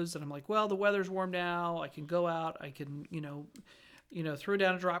videos, and I'm like, well, the weather's warm now. I can go out. I can, throw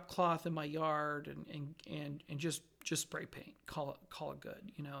down a drop cloth in my yard and just spray paint. Call it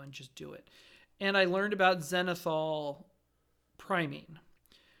good, and just do it. And I learned about zenithal priming,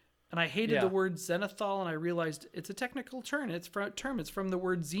 and I hated Yeah. the word zenithal, and I realized it's a technical term. It's from the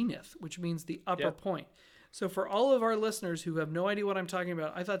word zenith, which means the upper Yep. point. So for all of our listeners who have no idea what I'm talking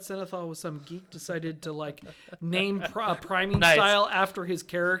about, I thought zenithal was some geek decided to name priming Nice. style after his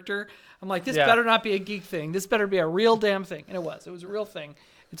character. I'm like, this Yeah. better not be a geek thing. This better be a real damn thing. And it was. It was a real thing.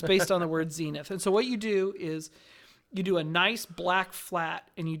 It's based on the word zenith. And so what you do is you do a nice black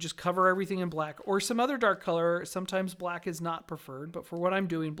flat and you just cover everything in black or some other dark color. Sometimes black is not preferred, but for what I'm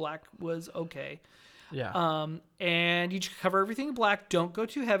doing, black was okay. Yeah. And you just cover everything in black. Don't go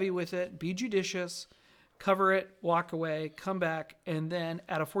too heavy with it. Be judicious. Cover it, walk away, come back, and then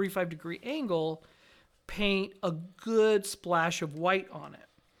at a 45-degree angle, paint a good splash of white on it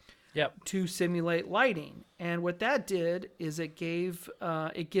Yep. to simulate lighting. And what that did is it gives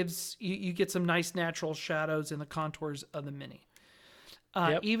you get some nice natural shadows in the contours of the Mini.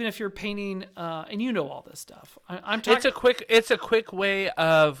 Yep. Even if you're painting, and you know all this stuff. I'm talking. It's a quick way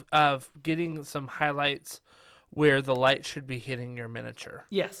of getting some highlights where the light should be hitting your miniature.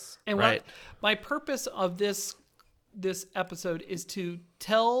 Yes. And Right. my purpose of this episode is to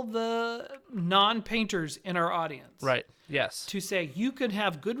tell the non-painters in our audience Right. Yes. to say you can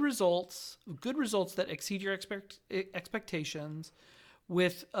have good results that exceed your expectations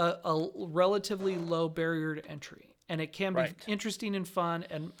with a relatively low barrier to entry. And it can be Right. interesting and fun,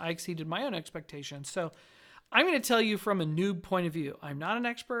 and I exceeded my own expectations. So I'm going to tell you from a noob point of view. I'm not an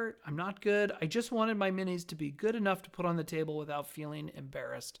expert. I'm not good. I just wanted my minis to be good enough to put on the table without feeling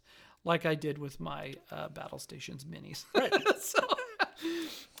embarrassed, like I did with my Battle Stations minis. Right.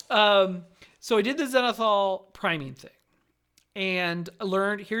 So I did the zenithal priming thing, and I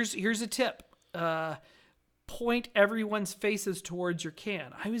learned. Here's a tip. Point everyone's faces towards your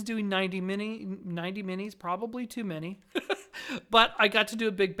can. I was doing 90 minis, probably too many. But I got to do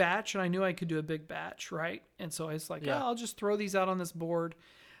a big batch, and I knew I could do a big batch, right? And so I was like, Yeah. I'll just throw these out on this board.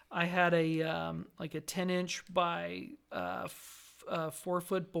 I had a 10-inch by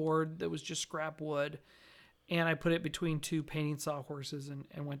 4-foot board that was just scrap wood, and I put it between two painting sawhorses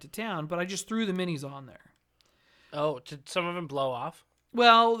and went to town. But I just threw the minis on there. Oh, did some of them blow off?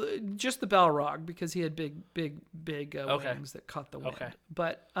 Well, just the Balrog, because he had big Okay. wings that caught the wind. Okay.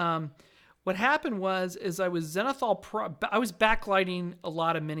 But what happened was I was zenithal. I was backlighting a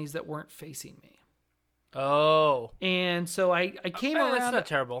lot of minis that weren't facing me, Oh. and so I came That's around. not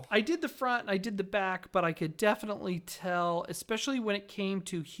terrible. I did the front and I did the back, but I could definitely tell, especially when it came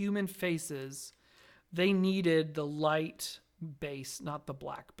to human faces, they needed the light base, not the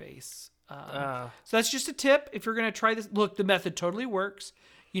black base. So that's just a tip. If you're going to try this, look, the method totally works.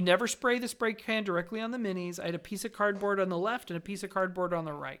 You never spray the spray can directly on the minis. I had a piece of cardboard on the left and a piece of cardboard on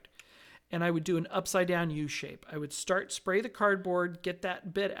the right. And I would do an upside down U shape. I would spray the cardboard, get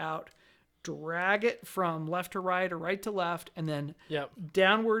that bit out, drag it from left to right or right to left, and then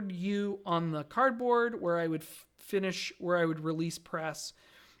downward U on the cardboard where I would finish, where I would release press.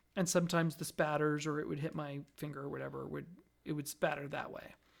 And sometimes the spatters, or it would hit my finger or whatever, it would spatter that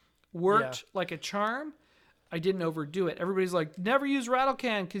way. Worked like a charm. I didn't overdo it. Everybody's like, never use rattle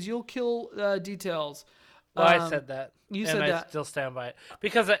can because you'll kill details. Well, I said that. You and said I that. still stand by it.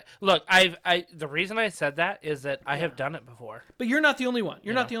 Because, the reason I said that is that I have done it before. But you're not the only one.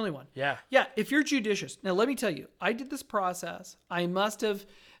 You're not the only one. Yeah. Yeah, if you're judicious. Now, let me tell you, I did this process. I must have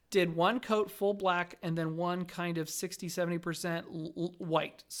did one coat full black and then one kind of 60, 70%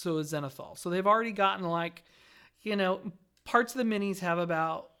 white, so zenithal. So they've already gotten parts of the minis have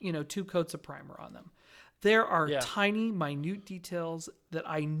about, 2 coats of primer on them. There are tiny, minute details that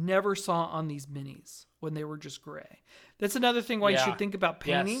I never saw on these minis when they were just gray. That's another thing why you should think about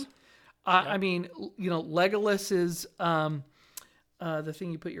painting. Yes. I mean, Legolas is the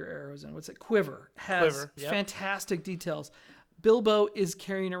thing you put your arrows in. What's it? Quiver. Has fantastic details. Bilbo is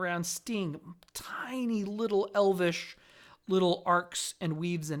carrying around Sting, tiny little elvish little arcs and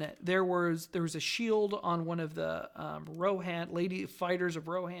weaves in it. There was a shield on one of the Rohan, lady fighters of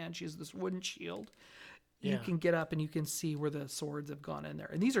Rohan. She has this wooden shield. You can get up and you can see where the swords have gone in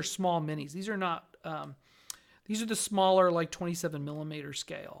there. And these are small minis. These are not, these are the smaller, like 27 millimeter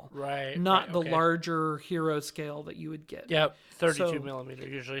scale. Right. Not the larger hero scale that you would get. Yep. 32 millimeter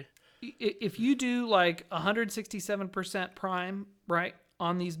usually. If you do like 167% prime, right,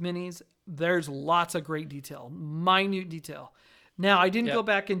 on these minis, there's lots of great detail, minute detail. Now, I didn't go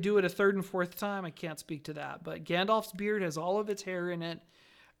back and do it a third and fourth time. I can't speak to that. But Gandalf's beard has all of its hair in it.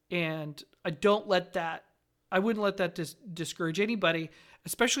 And I wouldn't let that discourage anybody,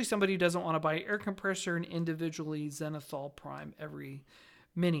 especially somebody who doesn't want to buy air compressor and individually zenithal prime every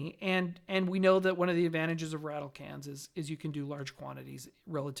mini. And we know that one of the advantages of rattle cans is you can do large quantities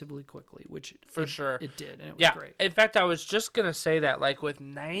relatively quickly, which sure it did, and it was great. In fact, I was just gonna say that, like with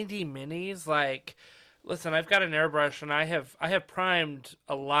 90 minis, like, listen, I've got an airbrush and I have primed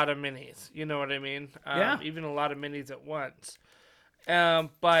a lot of minis. You know what I mean? Even a lot of minis at once.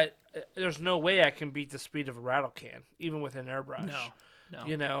 But there's no way I can beat the speed of a rattle can, even with an airbrush.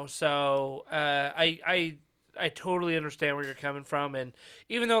 No. So I totally understand where you're coming from, and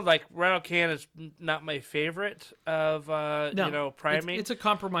even though like rattle can is not my favorite of priming, it's a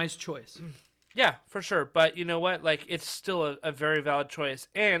compromise choice. Yeah, for sure. But you know what? Like, it's still a very valid choice.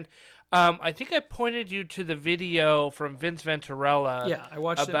 And I think I pointed you to the video from Vince Venturella. Yeah, I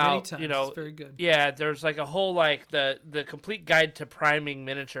watched it many times. It's very good. Yeah, there's like a whole like the complete guide to priming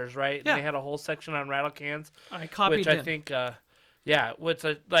miniatures, right? Yeah. And they had a whole section on rattle cans. I copied which him. I think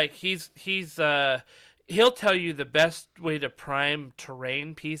he'll tell you the best way to prime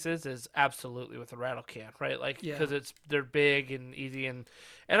terrain pieces is absolutely with a rattle can, right? Like, because they're big and easy, and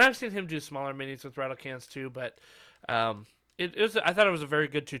I've seen him do smaller minis with rattle cans too. But I thought it was a very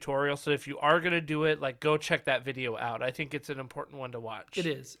good tutorial. So if you are gonna do it, like, go check that video out. I think it's an important one to watch. It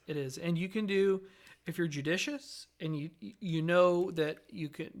is, and you can do, if you're judicious and you know that you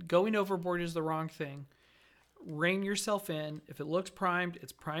can, going overboard is the wrong thing. Rein yourself in. If it looks primed,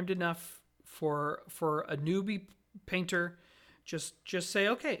 it's primed enough for a newbie painter. Just say,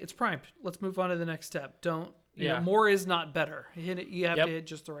 okay, it's primed. Let's move on to the next step. Don't, more is not better. You have to hit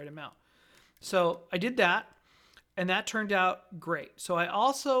just the right amount. So I did that, and that turned out great. So I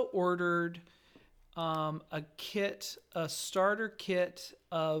also ordered a starter kit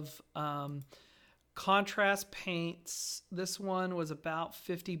of contrast paints. This one was about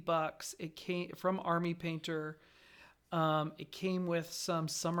 $50. It came from Army Painter. It came with some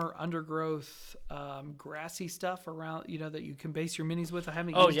summer undergrowth, grassy stuff around, that you can base your minis with. I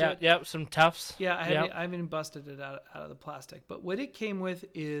haven't used it. Yeah, some tufts. Yeah, I haven't busted it out of the plastic. But what it came with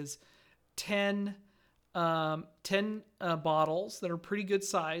is 10 bottles that are pretty good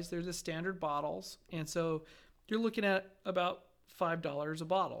size. They're the standard bottles. And so you're looking at about $5 a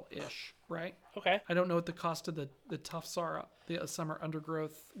bottle-ish, right? Okay. I don't know what the cost of the tufts are, the summer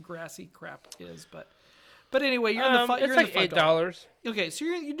undergrowth grassy crap is, But anyway, you're in the it's like $8. Okay, so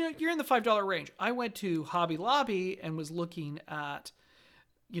you're in the $5 range. I went to Hobby Lobby and was looking at,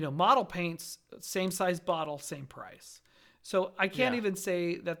 model paints, same size bottle, same price. So I can't even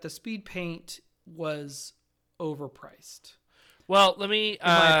say that the speed paint was overpriced. Well, let me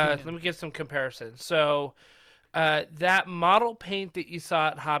give some comparisons. So that model paint that you saw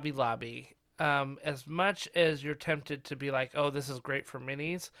at Hobby Lobby, as much as you're tempted to be like, oh, this is great for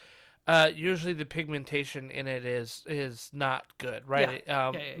minis, usually the pigmentation in it is not good, right?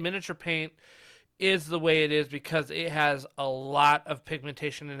 Miniature paint is the way it is because it has a lot of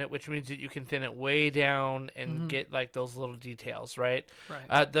pigmentation in it, which means that you can thin it way down and get like those little details, right?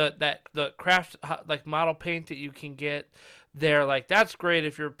 Right. The craft like model paint that you can get there, like that's great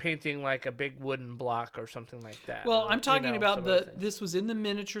if you're painting like a big wooden block or something like that. Well, I'm talking some about other things. this was in the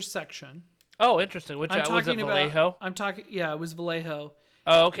miniature section. Oh, interesting. Which I'm was it, talking about. Vallejo? It was Vallejo.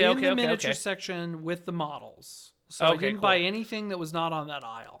 Oh, okay, in the miniature section with the models. So I didn't buy anything that was not on that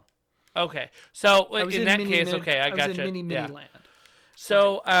aisle. Okay, so in that case, I got was you. in mini land.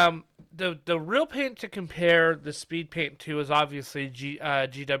 So the real paint to compare the speed paint to is obviously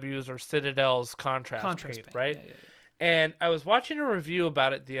GW's or Citadel's contrast paint, right? Yeah. And I was watching a review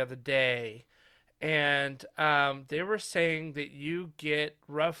about it the other day, and they were saying that you get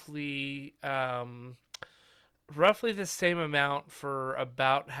roughly the same amount for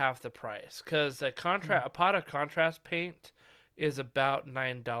about half the price, because a pot of contrast paint is about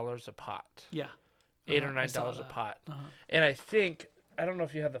 $9 a pot. Yeah. $8 or $9 a pot. And I don't know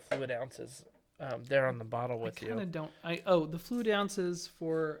if you have the fluid ounces there on the bottle with you. I kind of don't. The fluid ounces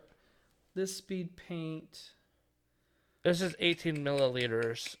for this speed paint. This is 18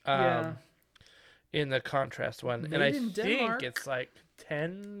 milliliters in the contrast one. Made and I in think Denmark. it's like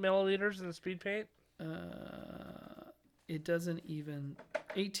 10 milliliters in the speed paint. It doesn't even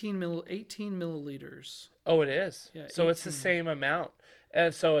 18 milliliters. Oh, it is. Yeah, so it's the same amount,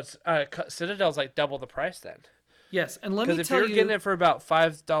 and so it's Citadel's like double the price then. Yes, and let me tell you, because if you're getting it for about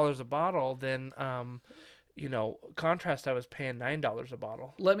 $5 a bottle, then contrast I was paying $9 a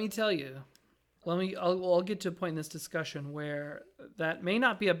bottle. Let me tell you, I'll get to a point in this discussion where that may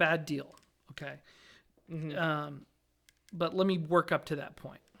not be a bad deal. Okay, but let me work up to that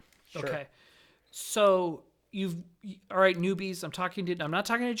point. Sure. Okay, so. All right, newbies. I'm not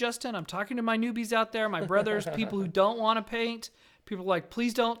talking to Justin. I'm talking to my newbies out there, my brothers, people who don't want to paint. People are like,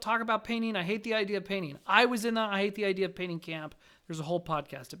 please don't talk about painting. I hate the idea of painting. I was in that I hate the idea of painting camp. There's a whole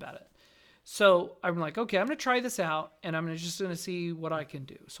podcast about it. So I'm like, okay, I'm going to try this out, and I'm just going to see what I can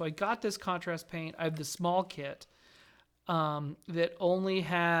do. So I got this contrast paint. I have the small kit that only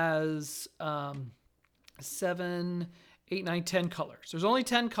has 7, 8, 9, 10 colors. There's only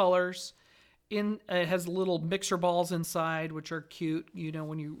 10 colors. It has little mixer balls inside, which are cute. You know,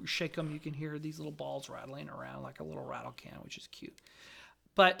 when you shake them, you can hear these little balls rattling around like a little rattle can, which is cute.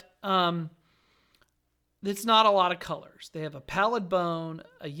 But it's not a lot of colors. They have a pallid bone,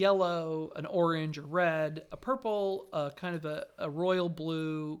 a yellow, an orange, a red, a purple, kind of a royal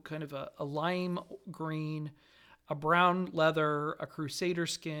blue, kind of a lime green, a brown leather, a crusader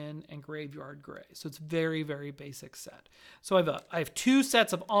skin, and graveyard gray. So it's very, very basic set. So I have two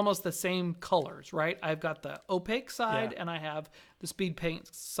sets of almost the same colors, right? I've got the opaque side and I have the speed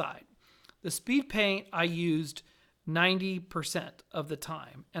paint side. The speed paint I used 90% of the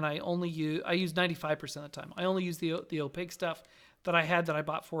time, and I used 95% of the time. I only used the opaque stuff that I had that I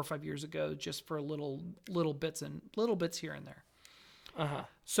bought 4 or 5 years ago, just for little bits here and there.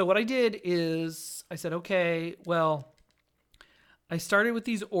 So what I did is I said, okay, well, I started with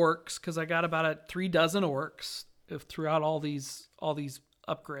these orcs because I got about 3 dozen orcs throughout all these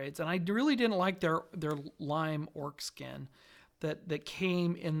upgrades, and I really didn't like their lime orc skin that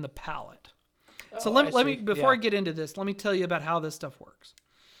came in the palette. So let me before I get into this, let me tell you about how this stuff works.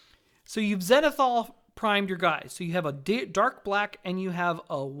 So you've zenithal primed your guys. So you have a dark black and you have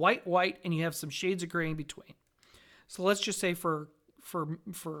a white and you have some shades of gray in between. So let's just say for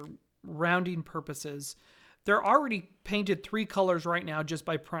rounding purposes, they're already painted 3 colors right now just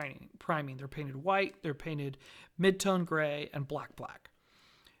by priming. They're painted white, they're painted mid-tone gray, and black.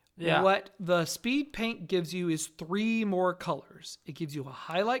 Yeah. What the speed paint gives you is 3 more colors. It gives you a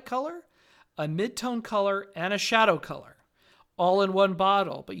highlight color, a mid-tone color, and a shadow color, all in one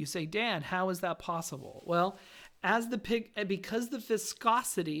bottle. But you say, Dan, how is that possible? Well, because the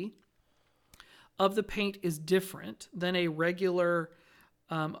viscosity of the paint is different than a regular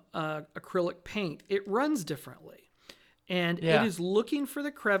acrylic paint, it runs differently. And it is looking for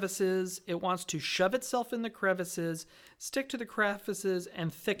the crevices. It wants to shove itself in the crevices, stick to the crevices,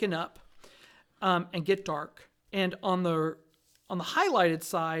 and thicken up and get dark. And on the highlighted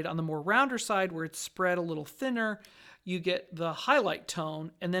side, on the more rounder side where it's spread a little thinner, you get the highlight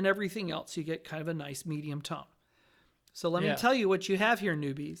tone, and then everything else you get kind of a nice medium tone. So let me tell you what you have here,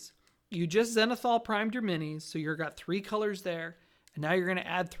 newbies. You just zenithal primed your minis, so you've got 3 colors there, and now you're going to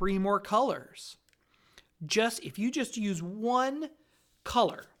add 3 more colors. If you just use one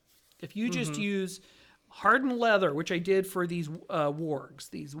color, if you just use hardened leather, which I did for these wargs,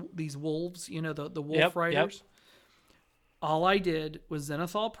 these wolves, you know, the wolf riders. All I did was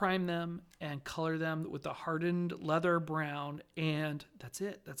zenithal prime them and color them with the hardened leather brown, and that's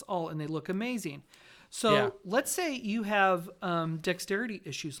it. That's all, and they look amazing. So let's say you have dexterity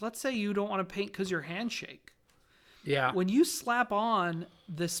issues. Let's say you don't want to paint because your hands shake. Yeah. When you slap on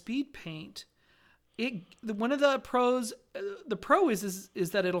the speed paint, one of the pros, the pro is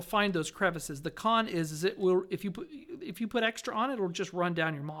that it'll find those crevices. The con is it will, if you put extra on it, it'll just run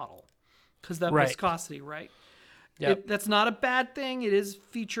down your model because that viscosity, right? Yep. That's not a bad thing. It is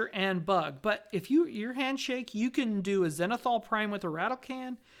feature and bug. But if your hand shake, you can do a zenithal prime with a rattle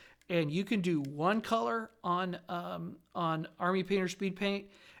can, and you can do one color on Army Painter Speed Paint,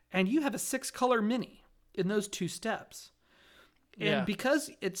 and you have a 6-color mini in those 2 steps. And because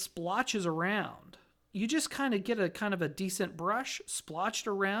it splotches around, you just kind of get a decent brush, splotched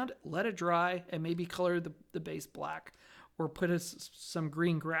around, let it dry, and maybe color the base black, or put some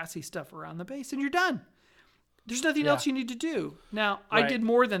green grassy stuff around the base, and you're done. There's nothing else you need to do. Now, I did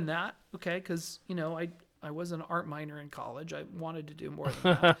more than that, okay, because, you know, I was an art minor in college. I wanted to do more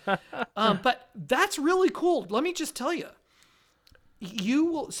than that. But that's really cool. Let me just tell you.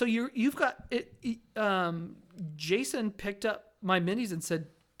 You've got it. Jason picked up my minis and said,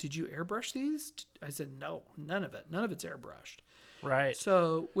 "Did you airbrush these?" I said, "No, none of it. None of it's airbrushed." Right.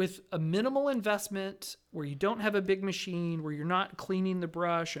 So with a minimal investment, where you don't have a big machine, where you're not cleaning the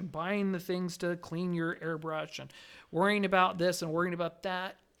brush and buying the things to clean your airbrush and worrying about this and worrying about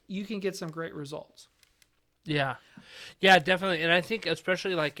that, you can get some great results. Yeah, definitely. And I think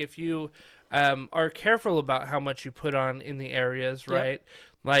especially like if you are careful about how much you put on in the areas, right?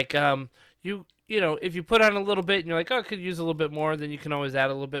 Like you know, if you put on a little bit and you're like, oh, I could use a little bit more, then you can always add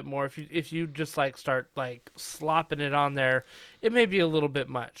a little bit more. If you just like start like slopping it on there, it may be a little bit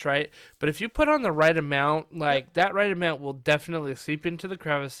much, right? But if you put on the right amount, like that right amount will definitely seep into the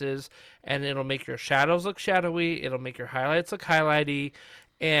crevices, and it'll make your shadows look shadowy. It'll make your highlights look highlighty,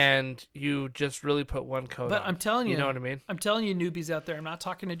 and you just really put one coat But on. I'm telling you, You know what I mean? I'm telling you, newbies out there, I'm not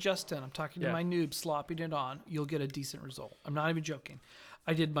talking to Justin. I'm talking to my noobs slopping it on. You'll get a decent result. I'm not even joking.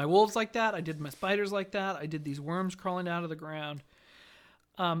 I did my wolves like that. I did my spiders like that. I did these worms crawling out of the ground.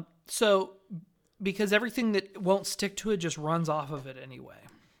 So because everything that won't stick to it just runs off of it anyway.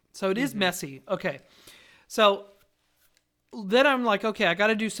 So it is messy. Okay. So then I'm like, okay, I got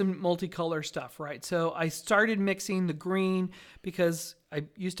to do some multicolor stuff, right? So I started mixing the green because I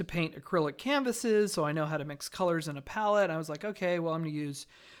used to paint acrylic canvases, so I know how to mix colors in a palette. I was like, okay, well, I'm going to use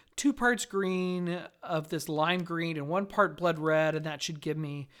 2 parts green of this lime green and 1 part blood red, and that should give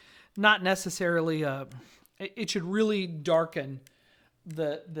me not necessarily it should really darken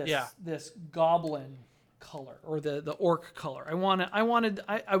this goblin color or the orc color. I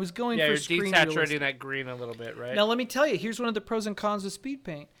was going for you're screen desaturating realism. that green a little bit, right? Now let me tell you, here's one of the pros and cons of speed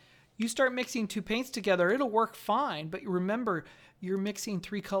paint. You start mixing 2 paints together, it'll work fine, but remember, you're mixing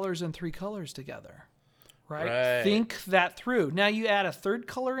 3 colors and 3 colors together. Right? Think that through. Now you add a 3rd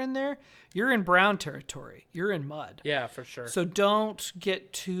color in there, you're in brown territory. You're in mud. Yeah, for sure. So don't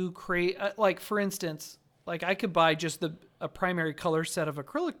get too crazy. Like for instance, like I could buy just a primary color set of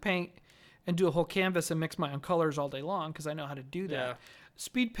acrylic paint and do a whole canvas and mix my own colors all day long because I know how to do that. Yeah.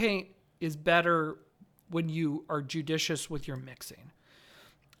 Speed paint is better when you are judicious with your mixing,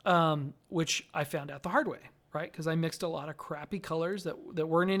 which I found out the hard way, right? Because I mixed a lot of crappy colors that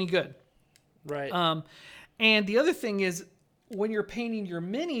weren't any good. Right. And the other thing is when you're painting your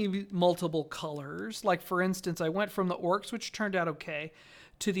mini multiple colors, like for instance, I went from the orcs, which turned out okay,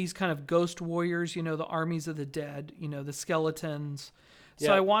 to these kind of ghost warriors, you know, the armies of the dead, you know, the skeletons.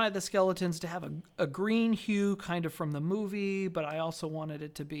 So I wanted the skeletons to have a green hue kind of from the movie, but I also wanted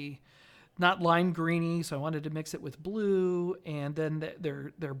it to be not lime greeny, so I wanted to mix it with blue, and then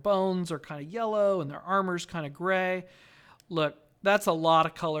their bones are kind of yellow and their armor's kind of gray. Look, that's a lot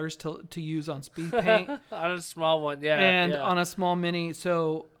of colors to use on speed paint. On a small one, and on a small mini.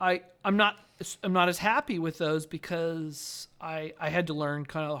 So I'm not as happy with those because I had to learn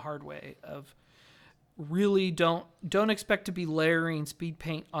kind of the hard way of really don't expect to be layering speed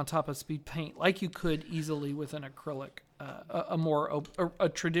paint on top of speed paint like you could easily with an acrylic, a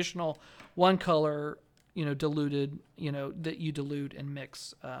traditional one color, you know, diluted, you know, that you dilute and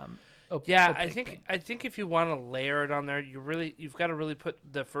mix. I think if you want to layer it on there, you've got to really put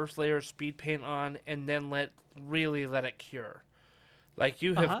the first layer of speed paint on and then let it cure. Like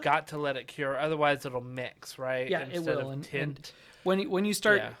you have got to let it cure, otherwise it'll mix, right? Yeah, Instead it will. Of tint. And when you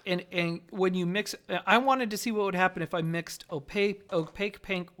start and when you mix, I wanted to see what would happen if I mixed opaque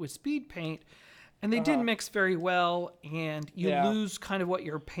paint with speed paint, And they didn't mix very well, and you Yeah. lose kind of what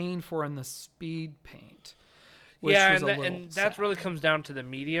you're paying for in the speed paint. Which Yeah, was and, a little and that sad. really comes down to the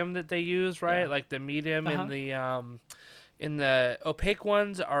medium that they use, right? Yeah. Like the medium Uh-huh. in the opaque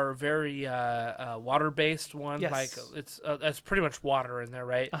ones are very water-based one. Yes. Like it's pretty much water in there,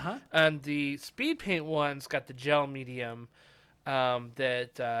 right? Uh-huh. And the speed paint one's got the gel medium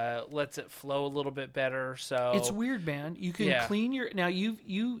that lets it flow a little bit better. So It's weird, man. You can Yeah. clean your now.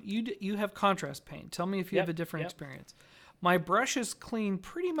 You have contrast paint. Tell me if you have Yep, a different yep. experience. My brushes clean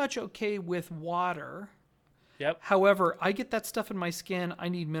pretty much okay with water. Yep. However, I get that stuff in my skin. I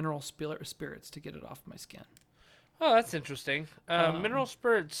need mineral spirits to get it off my skin. Oh, that's interesting. Mineral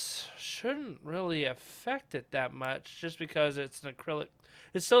spirits shouldn't really affect it that much, just because it's an acrylic.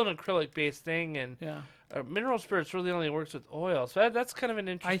 It's still an acrylic-based thing, and Yeah. mineral spirits really only works with oil. So that's kind of an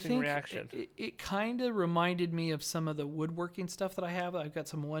I interesting think reaction, it kind of reminded me of some of the woodworking stuff that I have. I've got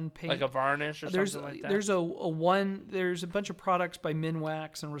some one paint. like a varnish or there's something like that. there's there's a bunch of products by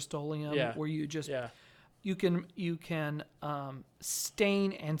Minwax and Rust-Oleum Yeah. where you just Yeah. you can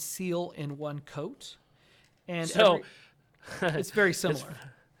stain and seal in one coat, and So it's very similar.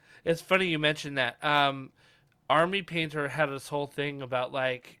 it's funny you mentioned that. Army Painter had this whole thing about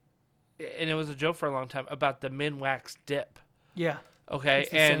like, and it was a joke for a long time about the Minwax dip. Yeah. Okay, It's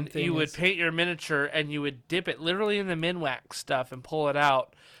the same and thing you would as- paint your miniature and you would dip it literally in the Minwax stuff and pull it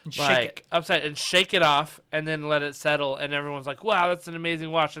out And shake like it. upside and shake it off and then let it settle, and everyone's like, "Wow, that's an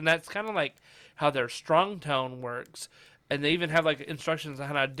amazing wash." And that's kind of like how their strong tone works. And they even have like instructions on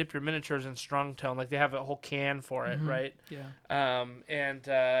how to dip your miniatures in strong tone. Like they have a whole can for it, right? Yeah.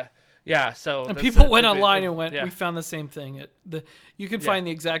 Yeah, so And that's people a went tidbit. online and went, Yeah. "We found the same thing you can Yeah. find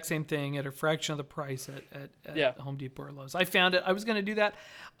the exact same thing at a fraction of the price at Yeah. Home Depot or Lowe's." I found it. I was going to do that.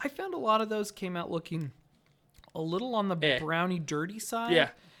 I found a lot of those came out looking a little on the Eh. brownie dirty side. Yeah,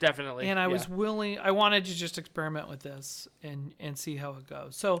 definitely. And I yeah. was willing. I wanted to just experiment with this and see how it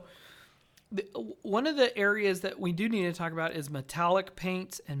goes. So, one of the areas that we do need to talk about is metallic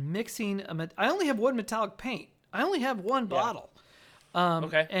paints and mixing. I only have one metallic paint. I only have one bottle,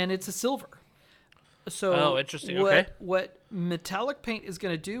 okay. and it's a silver. So, Oh, interesting. What, Okay. what metallic paint is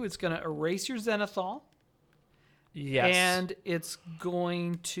going to do? It's going to erase your zenithal, Yes. and it's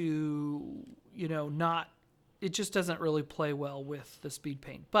going to, not. It just doesn't really play well with the speed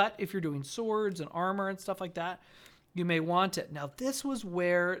paint. But if you're doing swords and armor and stuff like that, you may want it. Now, this was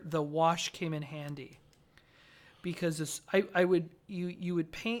where the wash came in handy, because you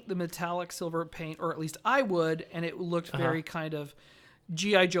would paint the metallic silver paint, or at least I would, and it looked very kind of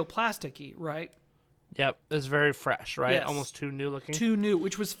G.I. Joe plasticky, right? Yep, it's very fresh, right? Yes. Almost too new looking. Too new,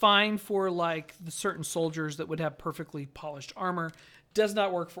 which was fine for like the certain soldiers that would have perfectly polished armor. Does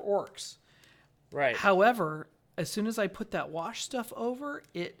not work for orcs. Right. However, as soon as I put that wash stuff over,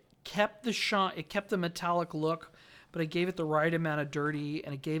 it kept the shine, it kept the metallic look, but I gave it the right amount of dirty,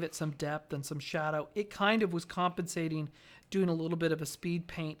 and it gave it some depth and some shadow. It kind of was compensating, doing a little bit of a speed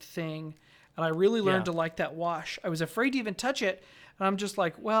paint thing, and I really learned to like that wash. I was afraid to even touch it, and I'm just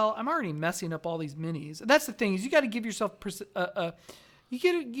like, well, I'm already messing up all these minis. And that's the thing, is you got to give yourself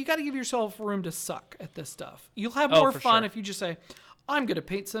you got to give yourself room to suck at this stuff. You'll have more for fun sure. if you just say, I'm going to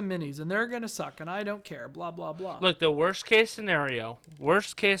paint some minis and they're going to suck and I don't care, blah, blah, blah. Look, the worst case scenario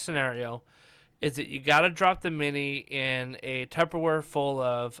is that you got to drop the mini in a Tupperware full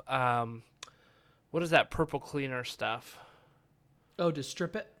of, what is that purple cleaner stuff? Oh, to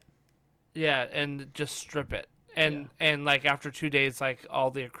strip it? Yeah, and just strip it. And like after 2 days, like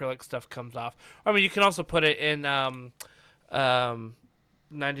all the acrylic stuff comes off. I mean, you can also put it in 99%,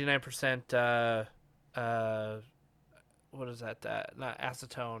 what is that? Not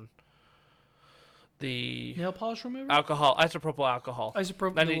acetone. The Nail polish remover? alcohol, isopropyl alcohol.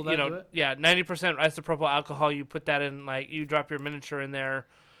 Isopropyl, 90, will that do it? Yeah, 90% isopropyl alcohol. You put that in, like, you drop your miniature in there,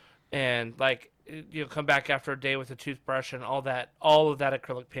 and like you'll come back after a day with a toothbrush, and all of that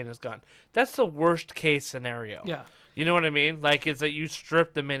acrylic paint is gone. That's the worst case scenario. Yeah. You know what I mean? Like, it's that you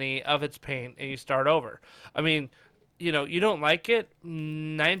strip the mini of its paint and you start over. I mean, you don't like it,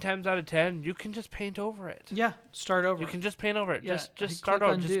 9 times out of 10, you can just paint over it. Yeah, start over. You can just paint over it. Yeah, just I start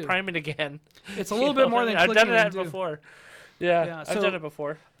click over. Just undo. prime it again. It's a little bit more than I've clicking done that undo. before. Yeah, Yeah, I've so- done it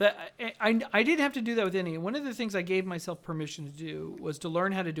before. I didn't have to do that with any. One of the things I gave myself permission to do was to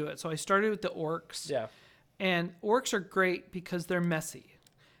learn how to do it. So I started with the orcs. Yeah. And orcs are great because they're messy.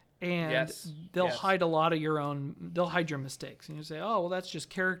 And Yes, they'll yes. hide they'll hide your mistakes. And you say, oh, well, that's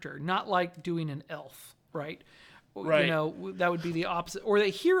just character. Not like doing an elf, right? Right. That would be the opposite. Or the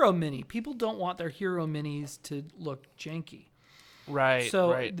hero mini. People don't want their hero minis to look janky. Right.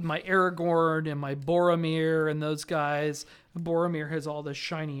 So right. my Aragorn and my Boromir and those guys, Boromir has all this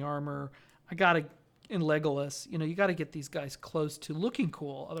shiny armor. in Legolas, you got to get these guys close to looking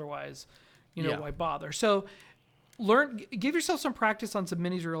cool. Otherwise, why bother? So give yourself some practice on some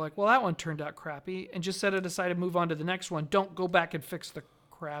minis where you're like, well, that one turned out crappy, and just set it aside and move on to the next one. Don't go back and fix the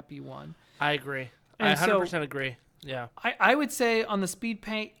crappy one. I agree. And I 100% agree. Yeah. I would say on the speed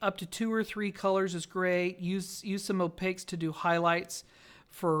paint, up to 2 or 3 colors is great. Use some opaques to do highlights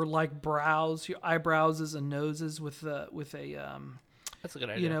for like brows, your eyebrows and noses with a that's a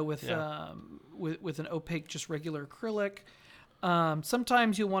good idea. with an opaque, just regular acrylic.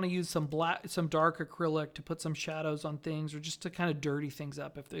 Sometimes you'll want to use some dark acrylic to put some shadows on things, or just to kind of dirty things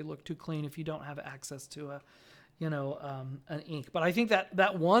up if they look too clean, if you don't have access to an ink. But I think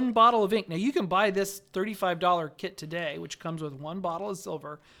that one bottle of ink, now you can buy this $35 kit today, which comes with 1 bottle of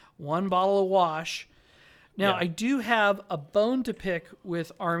silver, 1 bottle of wash. Now, I do have a bone to pick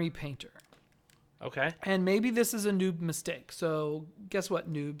with Army Painter. Okay. And maybe this is a noob mistake. So guess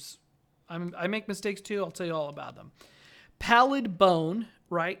what, noobs? I make mistakes too. I'll tell you all about them. Pallid Bone,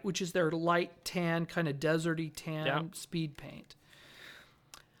 right, which is their light tan, kind of deserty tan speed paint.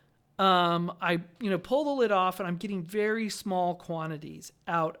 I pull the lid off, and I'm getting very small quantities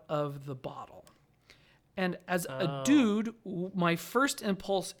out of the bottle. And as a dude, my first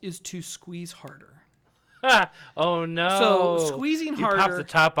impulse is to squeeze harder. Oh no! So squeezing harder. You popped the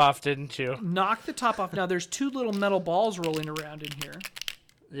top off, didn't you? Knock the top off. Now there's 2 little metal balls rolling around in here.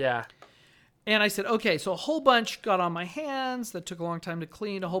 Yeah. And I said, okay, so a whole bunch got on my hands. That took a long time to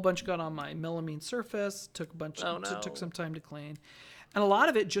clean. A whole bunch got on my melamine surface. Took some time to clean. And a lot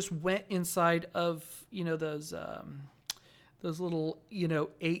of it just went inside of, those little,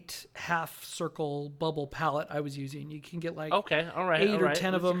 8 half circle bubble palette I was using. You can get like 8 or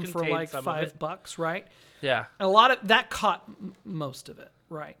 10 of them for like $5, right? Yeah. And a lot of that caught most of it,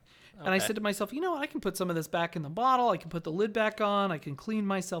 right? Okay. And I said to myself, you know what? I can put some of this back in the bottle. I can put the lid back on. I can clean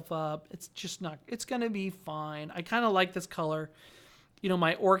myself up. It's going to be fine. I kind of like this color.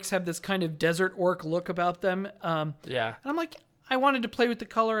 My orcs have this kind of desert orc look about them. Yeah. And I'm like, I wanted to play with the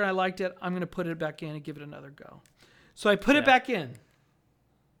color and I liked it. I'm going to put it back in and give it another go. So I put it back in.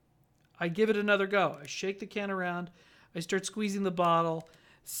 I give it another go. I shake the can around. I start squeezing the bottle.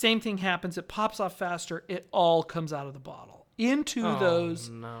 Same thing happens. It pops off faster. It all comes out of the bottle into those.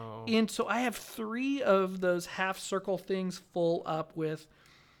 No. So I have 3 of those half circle things full up with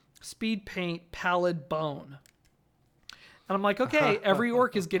speed paint Pallid Bone. And I'm like, okay, every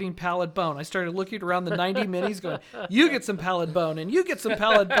orc is getting Pallid Bone. I started looking around the 90 minis going, you get some Pallid Bone and you get some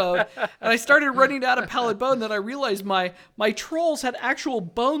Pallid Bone. And I started running out of Pallid Bone. Then I realized my trolls had actual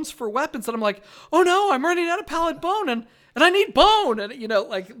bones for weapons. And I'm like, oh no, I'm running out of Pallid Bone and I need bone. And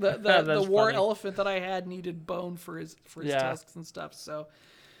like the war elephant that I had needed bone for his tusks and stuff. So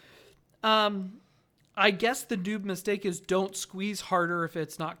I guess the noob mistake is don't squeeze harder if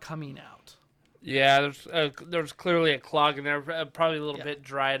it's not coming out. Yeah, there's clearly a clog in there, probably a little bit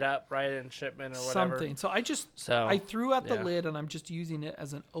dried up, right, in shipment or whatever. Something. So I threw out the lid, and I'm just using it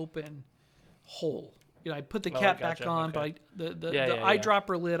as an open hole. I put the cap back on, but the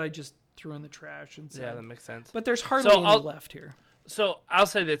eyedropper lid I just threw in the trash. And said, that makes sense. But there's hardly any left here. So I'll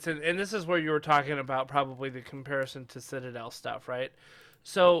say this, and this is where you were talking about probably the comparison to Citadel stuff, right?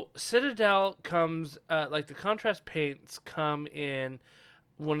 So Citadel comes, like the contrast paints come in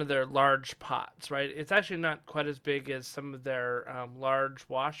one of their large pots, right? It's actually not quite as big as some of their large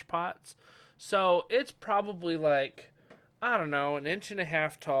wash pots. So it's probably like, I don't know, 1.5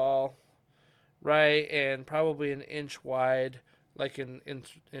 inches tall, right? And probably 1 inch wide, like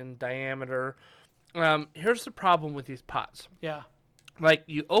in diameter. Here's the problem with these pots. Yeah. Like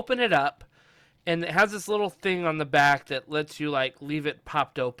you open it up and it has this little thing on the back that lets you like leave it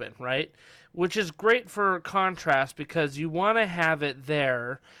popped open, right? Which is great for contrast because you want to have it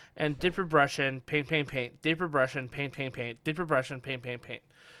there and dip your brush in, paint, dip your brush in, paint, dip your brush in, paint.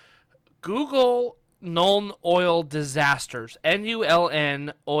 Google Nuln Oil Disasters,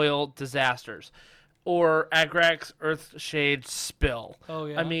 Nuln Oil Disasters, or Agrax Earthshade Spill. Oh,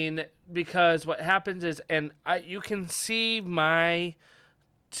 yeah. I mean, because what happens is, you can see my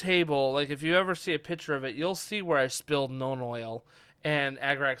table, like if you ever see a picture of it, you'll see where I spilled Nuln Oil and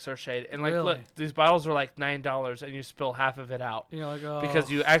Agrax Earthshade. And like, look, these bottles are like $9 and you spill half of it out. You're like, oh.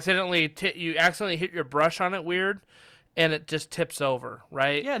 Because you accidentally hit your brush on it weird and it just tips over,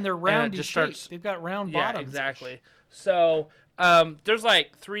 right? Yeah, and they're roundy shaped. They've got round bottoms. Yeah, exactly. So there's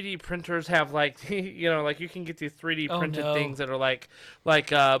like 3D printers have like, like you can get these 3D printed things that are like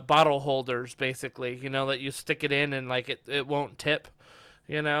bottle holders basically, that you stick it in and like it won't tip,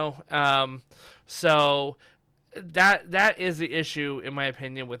 so that is the issue in my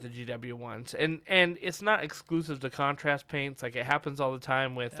opinion with the GW ones, and it's not exclusive to contrast paints. Like it happens all the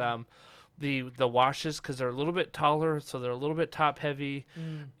time with the washes because they're a little bit taller, so they're a little bit top heavy,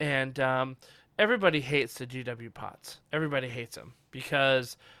 and everybody hates the GW pots. Everybody hates them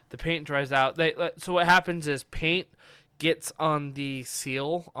because the paint dries out. So what happens is paint gets on the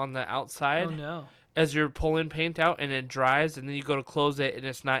seal on the outside. Oh no. As you're pulling paint out, and it dries, and then you go to close it, and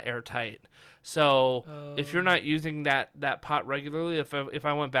it's not airtight. So if you're not using that pot regularly, if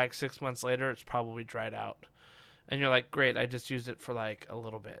I went back 6 months later, it's probably dried out. And you're like, great, I just used it for like a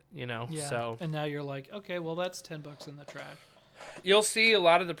little bit, Yeah. So And now you're like, okay, well that's $10 in the trash. you'll see a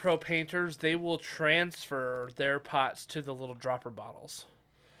lot of the pro painters, they will transfer their pots to the little dropper bottles.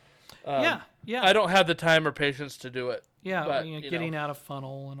 Yeah. I don't have the time or patience to do it. Yeah, but, getting out of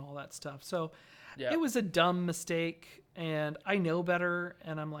funnel and all that stuff. So Yeah. it was a dumb mistake, and I know better.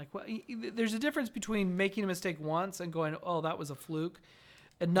 And I'm like, well, there's a difference between making a mistake once and going, oh, that was a fluke,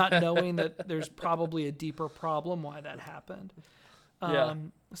 and not knowing that there's probably a deeper problem why that happened.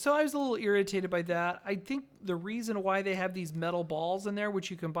 So I was a little irritated by that. I think the reason why they have these metal balls in there,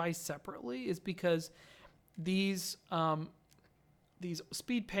 which you can buy separately, is because these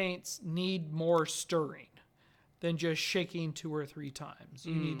speed paints need more stirring than just shaking 2 or 3 times.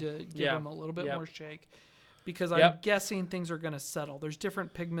 You need to give them a little bit more shake, because I'm guessing things are going to settle. There's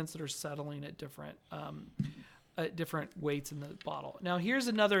different pigments that are settling at different weights in the bottle. Now, here's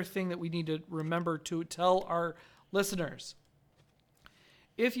another thing that we need to remember to tell our listeners.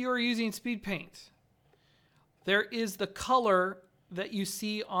 If you are using speed paint, there is the color that you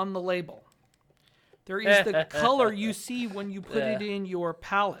see on the label. There is the color you see when you put it in your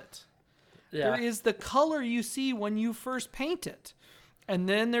palette. There is the color you see when you first paint it. And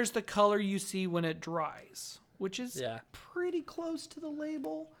then there's the color you see when it dries, which is pretty close to the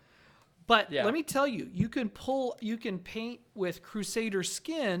label. But let me tell you, you can paint with Crusader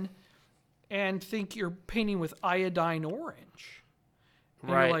Skin and think you're painting with iodine orange. And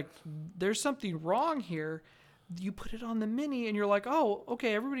you're like, there's something wrong here. You put it on the mini and you're like, oh,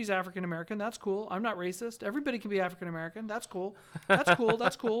 okay, everybody's African American. That's cool. I'm not racist. Everybody can be African American. That's cool. That's cool.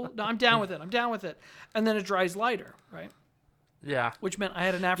 That's cool. No, I'm down with it. I'm down with it. And then it dries lighter, right? Yeah. Which meant I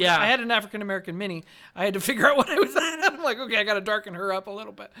had an African American mini. I had to figure out what I was at. I'm like, okay, I got to darken her up a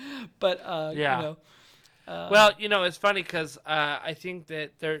little bit. But well, it's funny because I think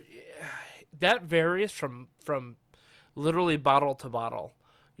that that varies from literally bottle to bottle.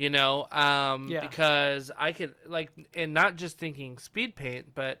 Because I could and not just thinking speed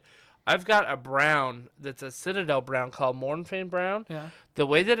paint, but I've got a brown that's a Citadel brown called Mornfane brown. Yeah. The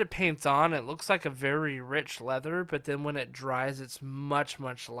way that it paints on, it looks like a very rich leather, but then when it dries, it's much,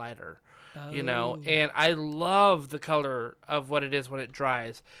 much lighter. And I love the color of what it is when it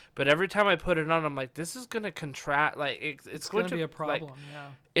dries. But every time I put it on, I'm like, this is going to contrast. It's going to be a problem.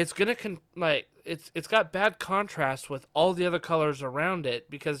 It's going to it's got bad contrast with all the other colors around it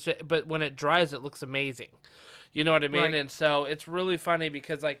but when it dries, it looks amazing. You know what I mean? Right. And so it's really funny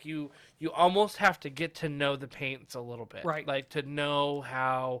because you almost have to get to know the paints a little bit, right? To know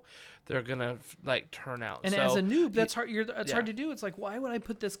how they're gonna turn out. And as a noob, that's hard. It's hard to do. It's like, why would I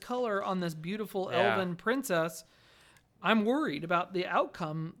put this color on this beautiful elven princess? I'm worried about the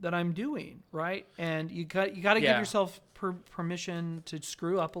outcome that I'm doing, right? And you got to give yourself permission to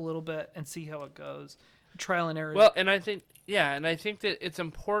screw up a little bit and see how it goes. Trial and error. Well, and I think that it's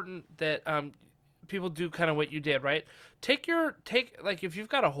important that people do kind of what you did, right? Take if you've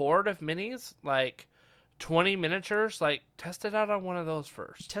got a horde of minis, 20 miniatures, test it out on one of those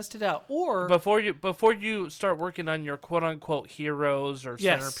first. Test it out, or before you start working on your quote unquote heroes or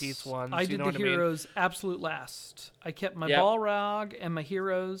centerpiece ones. I did the heroes absolute last. I kept my Balrog and my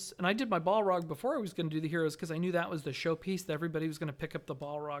heroes, and I did my Balrog before I was going to do the heroes because I knew that was the showpiece that everybody was going to pick up the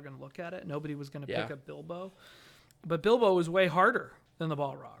Balrog and look at it. Nobody was going to pick up Bilbo, but Bilbo was way harder than the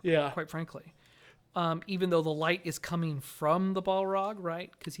Balrog. Yeah, quite frankly. Even though the light is coming from the Balrog,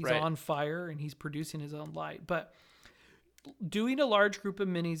 right? Because he's on fire and he's producing his own light. But doing a large group of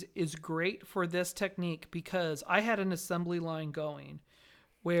minis is great for this technique because I had an assembly line going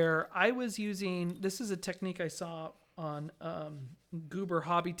where I was using, this is a technique I saw on Goober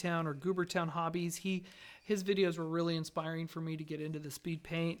Hobbytown or Goobertown Hobbies. His videos were really inspiring for me to get into the speed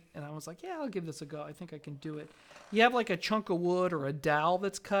paint, and I was like, yeah, I'll give this a go. I think I can do it. You have a chunk of wood or a dowel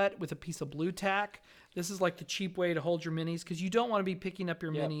that's cut with a piece of blue tack. This is the cheap way to hold your minis because you don't want to be picking up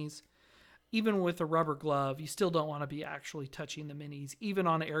your minis. Even with a rubber glove, you still don't want to be actually touching the minis, even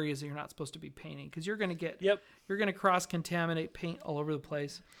on areas that you're not supposed to be painting because you're going to you're going to cross-contaminate paint all over the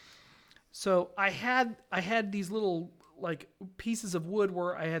place. So I had these little pieces of wood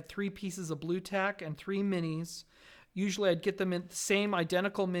where I had 3 pieces of blue tack and 3 minis. Usually I'd get them in the same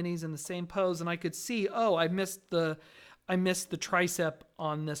identical minis in the same pose, and I could see, I missed the I missed the tricep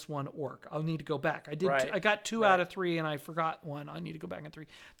on this one orc. I'll need to go back. I did. Right. I got 2 out of 3, and I forgot one. I need to go back in 3.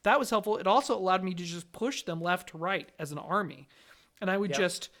 That was helpful. It also allowed me to just push them left to right as an army, and I would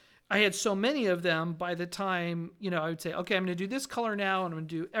just. I had so many of them by the time I would say, okay, I'm going to do this color now, and I'm going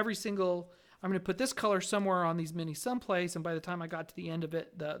to do every single. I'm going to put this color somewhere on these minis someplace, and by the time I got to the end of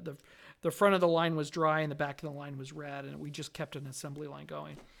it, the front of the line was dry and the back of the line was red, and we just kept an assembly line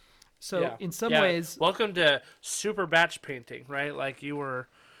going. So in some ways, welcome to super batch painting, right? Like you were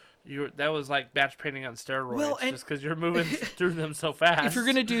that was like batch painting on steroids, just because you're moving through them so fast. If you're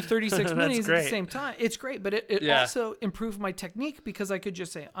going to do 36 minis at the same time, it's great. But it also improved my technique because I could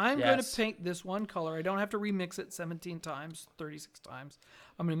just say, I'm going to paint this one color. I don't have to remix it 17 times, 36 times.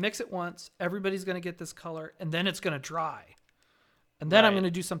 I'm going to mix it once. Everybody's going to get this color, and then it's going to dry. And then I'm going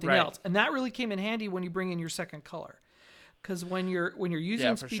to do something else. And that really came in handy when you bring in your second color. Because when you're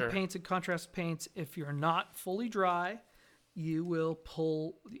using speed paints and contrast paints, if you're not fully dry, you will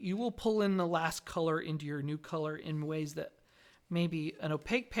pull in the last color into your new color in ways that maybe an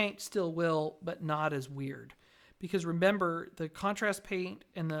opaque paint still will, but not as weird. Because remember, the contrast paint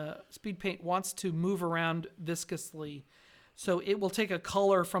and the speed paint wants to move around viscously, so it will take a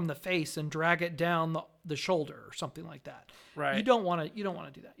color from the face and drag it down the shoulder or something like that. Right. You don't want to do that. You don't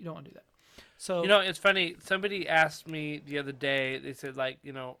want to do that. So it's funny. Somebody asked me the other day. They said, like,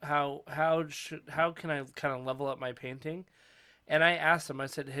 how can I kind of level up my painting? And I asked them. I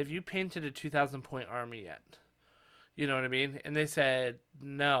said, have you painted a 2,000-point army yet? You know what I mean? And they said,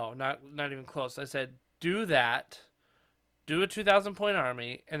 no, not even close. I said, do that. Do a 2,000-point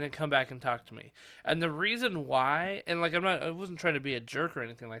army, and then come back and talk to me. And the reason why, and like I wasn't trying to be a jerk or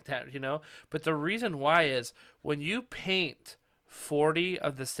anything like that, but the reason why is when you paint 40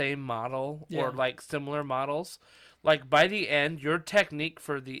 of the same model or like similar models, like by the end your technique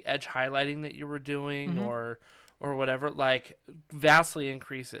for the edge highlighting that you were doing or whatever, like vastly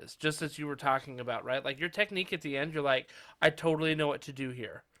increases, just as you were talking about, right? Like your technique at the end, you're like, I totally know what to do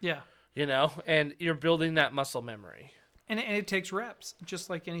here. And you're building that muscle memory, and it takes reps, just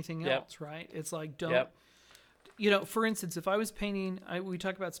like anything else, right? It's like for instance, if I was painting, we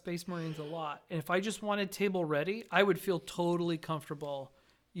talk about Space Marines a lot, and if I just wanted table ready, I would feel totally comfortable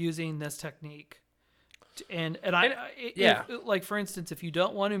using this technique. Like for instance, if you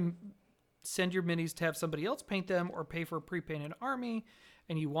don't want to send your minis to have somebody else paint them or pay for a pre-painted army,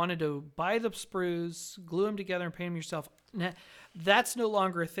 and you wanted to buy the sprues, glue them together, and paint them yourself, that's no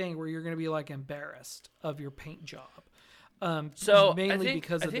longer a thing where you're going to be like embarrassed of your paint job. Mainly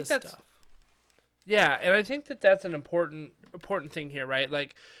because of this stuff. Yeah, and I think that's an important thing here, right?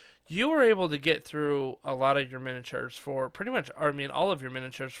 Like, you were able to get through a lot of your miniatures for pretty much, all of your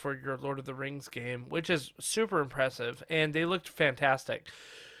miniatures for your Lord of the Rings game, which is super impressive, and they looked fantastic.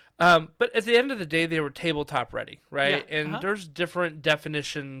 But at the end of the day, they were tabletop ready, right? Yeah, and there's different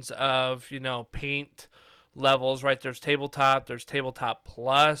definitions of, paint levels, right? There's tabletop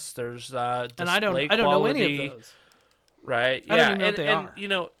plus, there's display and I don't quality, know any of those. Right? I don't even know what they are.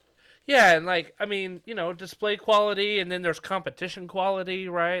 Yeah, and display quality, and then there's competition quality,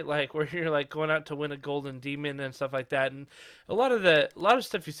 right? Like where you're like going out to win a golden demon and stuff like that. And a lot of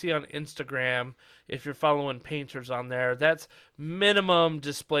stuff you see on Instagram, if you're following painters on there, that's minimum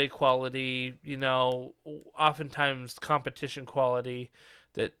display quality, oftentimes competition quality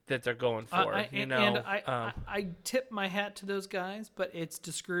that they're going for. I tip my hat to those guys, but it's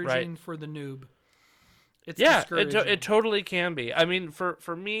discouraging for the noob. It totally can be. I mean,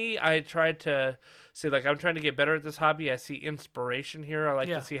 for me, I try to say, like, I'm trying to get better at this hobby. I see inspiration here. I like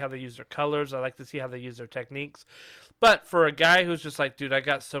to see how they use their colors. I like to see how they use their techniques. But for a guy who's just like, dude, I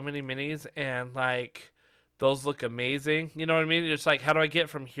got so many minis and like those look amazing. You know what I mean? It's like, how do I get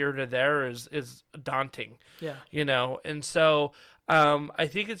from here to there is daunting. Yeah. And so I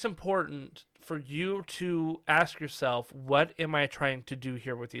think it's important for you to ask yourself, what am I trying to do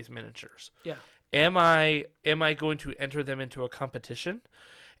here with these miniatures? Yeah. Am I going to enter them into a competition?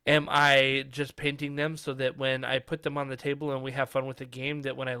 Am I just painting them so that when I put them on the table and we have fun with the game,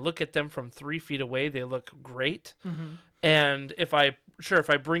 that when I look at them from 3 feet away, they look great? Mm-hmm. And if I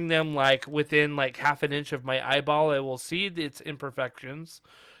bring them like within like half an inch of my eyeball, I will see its imperfections.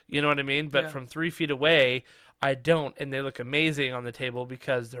 You know what I mean? But from 3 feet away, I don't, and they look amazing on the table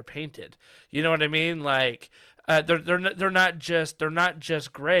because they're painted. You know what I mean? Like they're not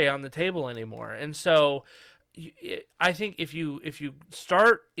just gray on the table anymore. And so I think if you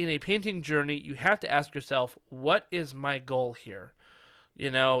start in a painting journey, you have to ask yourself, what is my goal here?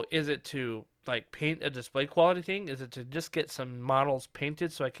 Is it to like paint a display quality thing? Is it to just get some models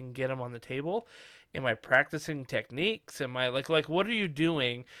painted so I can get them on the table? Am I practicing techniques? Am I like what are you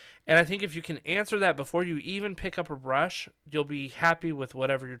doing? And I think if you can answer that before you even pick up a brush, you'll be happy with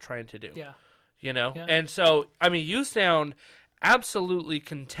whatever you're trying to do. Yeah. Yeah. And so, I mean, you sound absolutely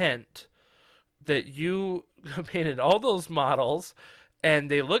content that you painted all those models and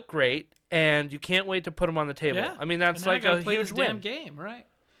they look great and you can't wait to put them on the table. Yeah. I mean, that's And then I like gotta a play huge this damn win. game, right?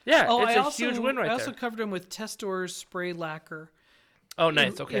 Yeah, Oh, it's a huge win right I also there. covered them with Testor's spray lacquer. Oh,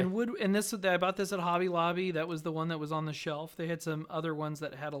 nice. Okay. In wood, and I bought this at Hobby Lobby. That was the one that was on the shelf. They had some other ones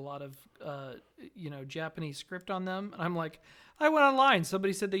that had a lot of, Japanese script on them. And I'm like, I went online.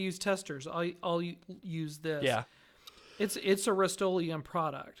 Somebody said they use Testor's. I'll use this. Yeah. It's a Rust-Oleum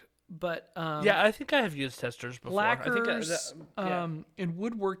product, but Yeah, I think I have used Testor's before. lacquers yeah. in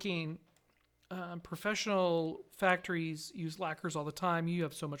woodworking. Professional factories use lacquers all the time. You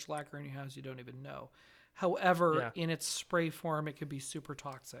have so much lacquer in your house you don't even know. However, in its spray form, it can be super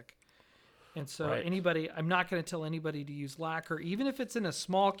toxic. And so Right. I'm not going to tell anybody to use lacquer, even if it's in a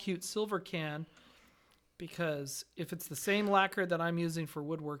small, cute silver can, because if it's the same lacquer that I'm using for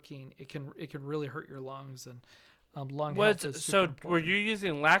woodworking, it can really hurt your lungs, and lung health is super So important. were you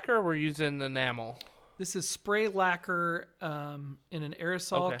using lacquer or were you using enamel? This is spray lacquer in an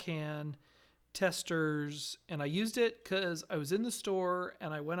aerosol Okay. can, Testors, and I used it because I was in the store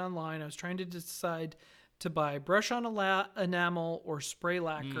and I went online. I was trying to decide to buy brush on enamel or spray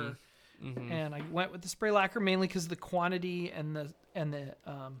lacquer, and I went with the spray lacquer mainly because of the quantity and the And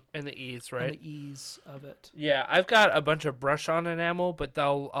the ease, right? and the ease of it. Yeah, I've got a bunch of brush on enamel, but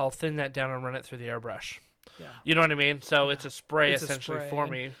I'll thin that down and run it through the airbrush. Yeah. You know what I mean? So it's a spray It's a essentially spray, for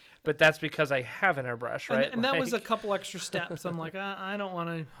and- me, but that's because I have an airbrush, right? And that was a Like- couple extra steps. I'm like, I don't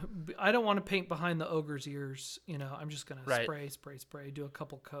want to paint behind the ogre's ears. I'm just gonna Right. spray, do a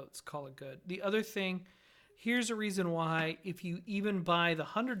couple coats, call it good. The other thing, here's a reason why: if you even buy the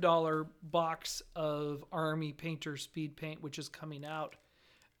 $100 box of Army Painter Speed Paint, which is coming out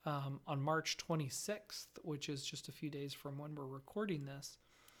on March 26th, which is just a few days from when we're recording this,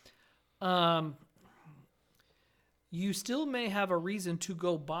 you still may have a reason to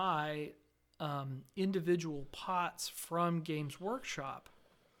go buy individual pots from Games Workshop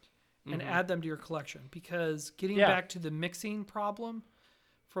and add them to your collection, because getting Yeah. back to the mixing problem,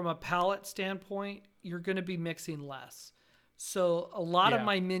 from a palette standpoint, you're going to be mixing less. So a lot of Yeah.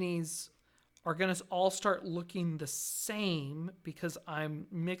 my minis are going to all start looking the same because I'm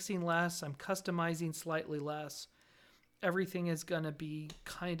mixing less, I'm customizing slightly less. Everything is going to be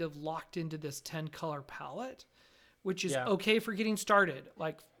kind of locked into this 10 color palette, which is Yeah. okay for getting started.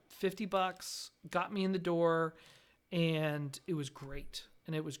 Like $50 got me in the door, and it was great.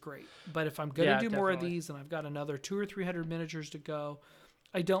 But if I'm going to Yeah, do more of definitely. these, and I've got another 200 or 300 miniatures to go,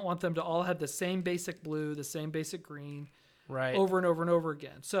 I don't want them to all have the same basic blue, the same basic green, right. over and over and over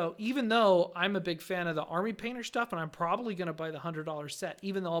again. So even though I'm a big fan of the Army Painter stuff, and I'm probably going to buy the $100 set,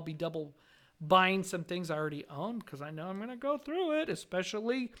 even though I'll be double buying some things I already own because I know I'm going to go through it,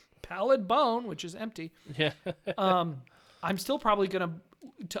 especially Pallid Bone, which is empty. Yeah. I'm still probably going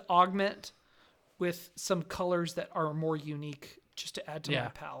to augment with some colors that are more unique just to add to my Yeah.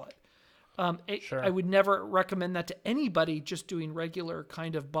 palette. Sure. I would never recommend that to anybody just doing regular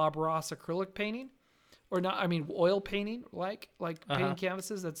kind of Bob Ross acrylic painting, or not. I mean, oil painting, like painting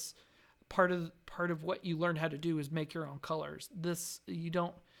canvases. That's part of what you learn how to do is make your own colors. This you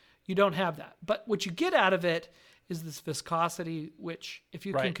don't have that. But what you get out of it is this viscosity, which if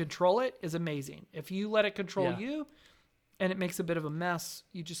you can Right. control it, is amazing. If you let it control Yeah. you, and it makes a bit of a mess,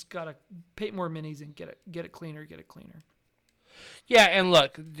 you just gotta paint more minis and get it cleaner. Yeah, and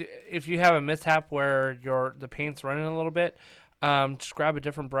look, if you have a mishap where the paint's running a little bit, just grab a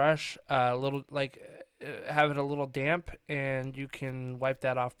different brush, have it a little damp, and you can wipe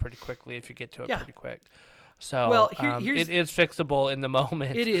that off pretty quickly if you get to it Yeah. pretty quick. So Well, here's- it is fixable in the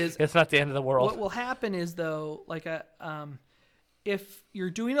moment. It is. It's not the end of the world. What will happen is, though, if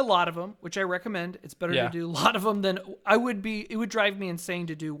you're doing a lot of them, which I recommend, it's better Yeah. to do a lot of them than I would be. It would drive me insane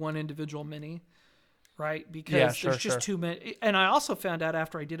to do one individual mini, right? Because Yeah, sure, there's just sure. too many. And I also found out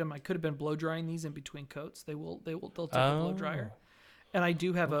after I did them, I could have been blow drying these in between coats. They'll take a blow dryer. And I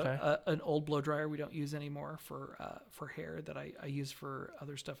do have an old blow dryer we don't use anymore for hair that I use for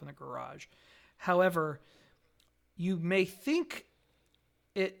other stuff in the garage. However, you may think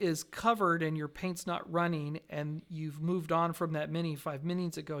it is covered and your paint's not running, and you've moved on from that mini 5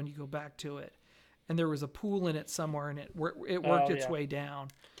 minutes ago, and you go back to it, and there was a pool in it somewhere, and it worked its way down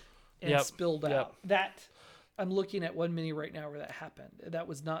and Yep, spilled yep. out. That I'm looking at one mini right now where that happened. That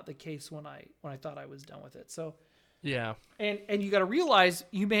was not the case when I thought I was done with it. So Yeah. And you got to realize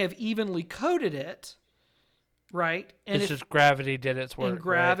you may have evenly coated it, right? And It's just gravity did its work. in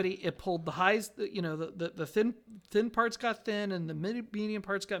gravity, it pulled the highs. The thin parts got thin, and the medium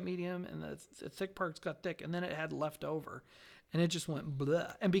parts got medium, and the thick parts got thick, and then it had left over, and it just went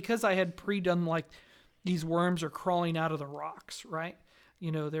blah. And because I had pre-done, like, these worms are crawling out of the rocks, right?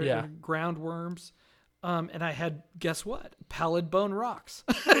 They're ground worms. And I had, guess what? Pallid bone rocks.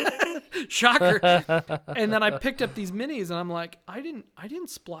 Shocker. And then I picked up these minis, and I'm like, I didn't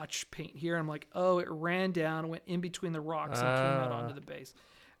splotch paint here. I'm like, oh, it ran down, went in between the rocks, and came out onto the base.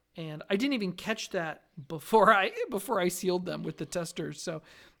 And I didn't even catch that before I sealed them with the testers. So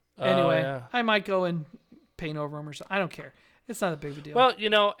anyway, I might go and paint over them or something. I don't care. It's not a big of a deal. Well,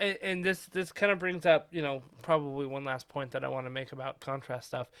 and this kind of brings up, probably one last point that I want to make about contrast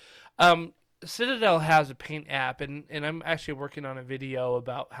stuff. Citadel has a paint app, and I'm actually working on a video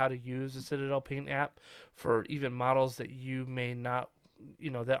about how to use the Citadel paint app for even models that you may not,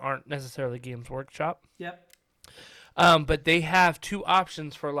 that aren't necessarily Games Workshop. Yep. But they have two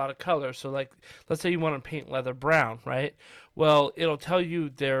options for a lot of colors. So, like, let's say you want to paint leather brown, right? Well, it'll tell you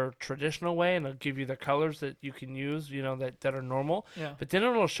their traditional way, and it'll give you the colors that you can use, that are normal. Yeah. But then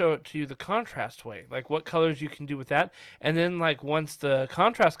it'll show it to you the contrast way, like what colors you can do with that. And then, like, once the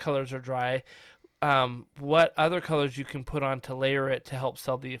contrast colors are dry, what other colors you can put on to layer it to help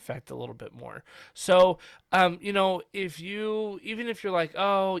sell the effect a little bit more. So, even if you're like,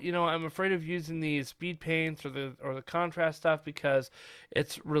 oh, I'm afraid of using these speed paints or the contrast stuff because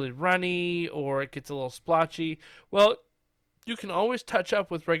it's really runny or it gets a little splotchy, well, you can always touch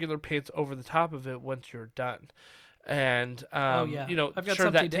up with regular paints over the top of it once you're done. And, I've got sure,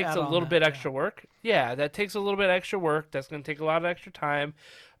 something that to takes add a on little that, bit yeah. extra work. Yeah, that takes a little bit extra work. That's going to take a lot of extra time.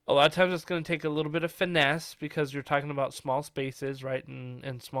 A lot of times it's going to take a little bit of finesse because you're talking about small spaces, right,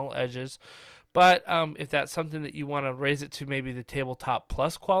 and small edges. But if that's something that you want to raise it to maybe the tabletop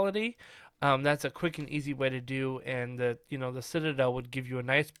plus quality, that's a quick and easy way to do. And the Citadel would give you a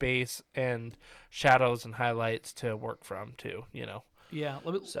nice base and shadows and highlights to work from too. Yeah.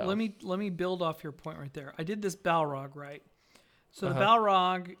 So. Let me build off your point right there. I did this Balrog, right? So the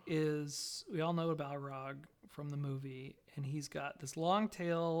Balrog is, we all know a Balrog from the movie, and he's got this long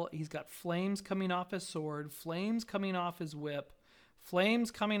tail. He's got flames coming off his sword, flames coming off his whip, flames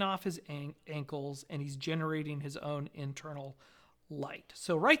coming off his ankles, and he's generating his own internal light.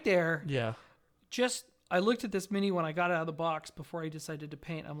 So right there, I looked at this mini when I got it out of the box before I decided to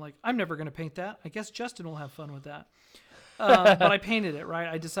paint. I'm like, I'm never going to paint that. I guess Justin will have fun with that. But I painted it, right?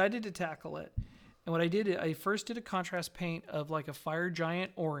 I decided to tackle it. And what I did, I first did a contrast paint of like a Fire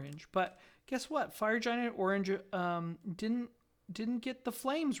Giant orange. But guess what? Fire Giant orange didn't get the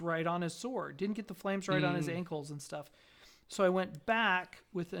flames right on his sword. Didn't get the flames right on his ankles and stuff. So I went back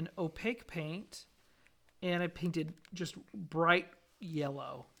with an opaque paint, and I painted just bright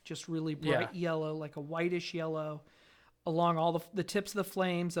yellow. Just really bright yellow, like a whitish yellow, along all the tips of the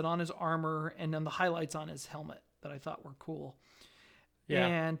flames and on his armor, and then the highlights on his helmet that I thought were cool. Yeah.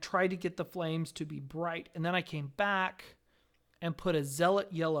 And tried to get the flames to be bright. And then I came back and put a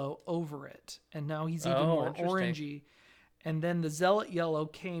Zealot yellow over it. And now he's even more orangey. And then the Zealot yellow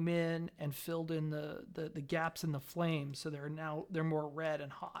came in and filled in the gaps in the flames. So they're more red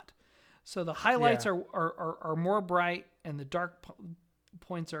and hot. So the highlights are more bright, and the dark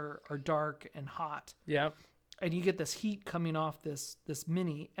points are dark and hot. Yeah. And you get this heat coming off this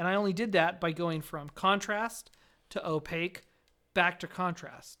mini. And I only did that by going from contrast to opaque back to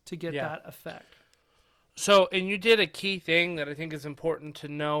contrast to get that effect. So, and you did a key thing that I think is important to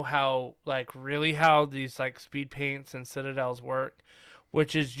know how these like speed paints and Citadels work,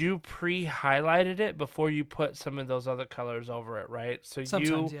 which is you pre-highlighted it before you put some of those other colors over it, right? So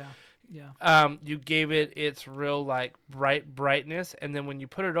sometimes, you gave it its real like brightness, and then when you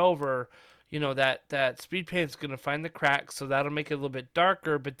put it over, that speed paint's going to find the cracks, so that'll make it a little bit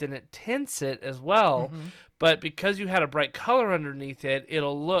darker, but then it tints it as well. Mm-hmm. But because you had a bright color underneath it,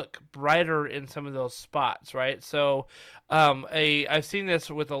 it'll look brighter in some of those spots, right? So I've seen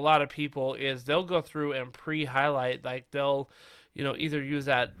this with a lot of people is they'll go through and pre-highlight, like they'll either use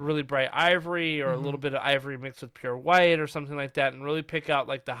that really bright ivory or a little bit of ivory mixed with pure white or something like that, and really pick out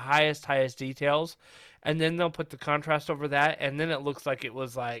like the highest details. And then they'll put the contrast over that, and then it looks like it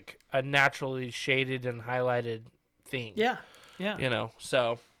was like a naturally shaded and highlighted thing. Yeah, yeah.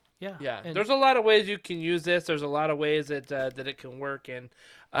 So yeah. And there's a lot of ways you can use this. There's a lot of ways that it can work, and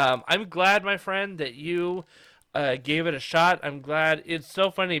I'm glad, my friend, that you gave it a shot. I'm glad. It's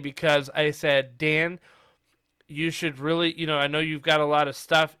so funny because I said, Dan, you should really, I know you've got a lot of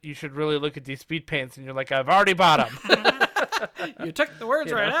stuff. You should really look at these speed paints, and you're like, I've already bought them. You took the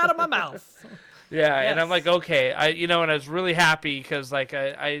words right out of my mouth. Yeah, and I'm Yes. like, okay, and I was really happy because like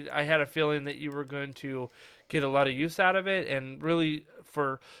I had a feeling that you were going to get a lot of use out of it, and really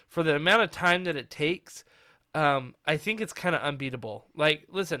for the amount of time that it takes, I think it's kind of unbeatable. Like,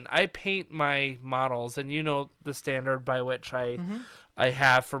 listen, I paint my models, and you know the standard by which I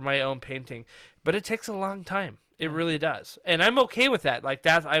have for my own painting, but it takes a long time. It really does, and I'm okay with that. Like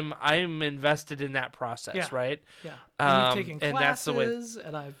that, I'm invested in that process, Yeah. right? Yeah. And you've taken and that's the way. classes,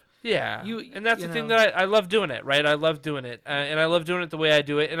 and I've Yeah, and that's you the thing know. that I love doing it, right? I love doing it, and I love doing it the way I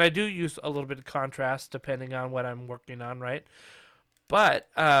do it, and I do use a little bit of contrast depending on what I'm working on, right? But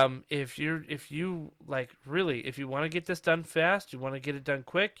if you like really, if you want to get this done fast, you want to get it done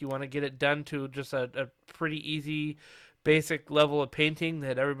quick, you want to get it done to just a pretty easy, basic level of painting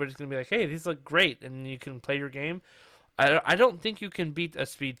that everybody's gonna be like, hey, these look great, and you can play your game. I don't think you can beat a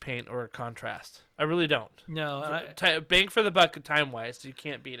speed paint or a contrast. I really don't. No, and Bang for the buck time wise, you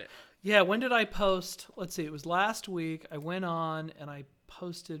can't beat it. yeah, when did I post? Let's see, it was last week. I went on and I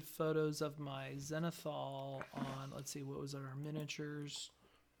posted photos of my Zenithal on, let's see, what was our miniatures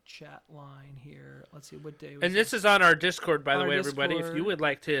chat line here. Let's see, what day was And this is on our Discord, by the On our way, everybody. If Discord. you would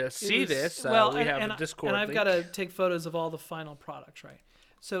like to see was- this, well, we and- have and a Discord And I've link. got to take photos of all the final products, right?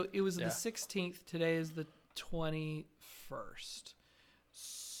 So it was Yeah. the 16th. Today is the 21st.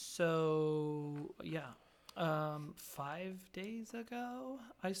 So, yeah. 5 days ago,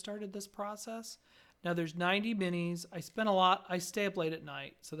 I started this process. Now there's 90 minis. I spent a lot. I stay up late at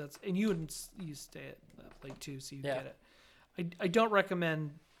night, so that's, and you stay up late too, so you Yeah. get it. I don't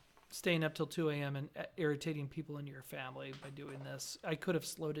recommend staying up till 2 a.m. and irritating people in your family by doing this. I could have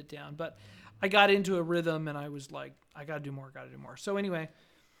slowed it down, but I got into a rhythm and I was like, I got to do more. So anyway,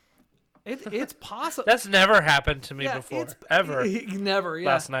 it's possible. That's never happened to me Yeah, before, it's- ever. Never. Yeah.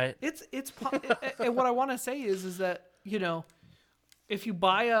 Last night. And what I want to say is that, if you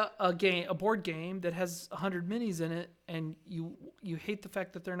buy a board game that has 100 minis in it and you hate the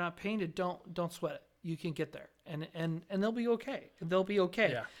fact that they're not painted, don't sweat it. You can get there and they'll be okay. They'll be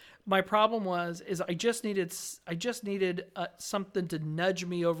okay. Yeah. My problem is I just needed something to nudge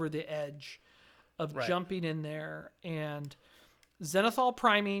me over the edge of Right. jumping in there, and Zenithal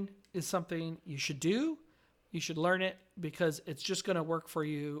priming is something you should do. You should learn it because it's just going to work for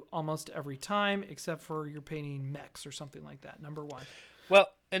you almost every time, except for you're painting mechs or something like that. Number one. Well,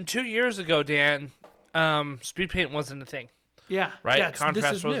 and 2 years ago, Dan, speed paint wasn't a thing. Yeah. Right? Yeah, Contrast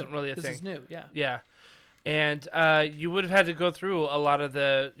this is wasn't new. really a this thing. is new. Yeah. Yeah, and you would have had to go through a lot of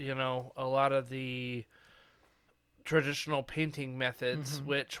the traditional painting methods, Mm-hmm.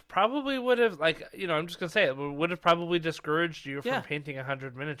 which probably would have, I'm just gonna say it would have probably discouraged you Yeah. from painting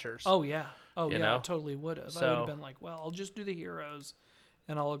 100 miniatures. Oh yeah. You I know? totally would have. I would So- have been like, well, I'll just do the heroes,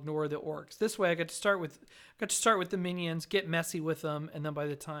 and I'll ignore the orcs. This way, I got to start with the minions, get messy with them, and then by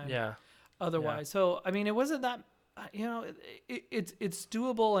the time yeah, otherwise. So I mean, it wasn't that. It's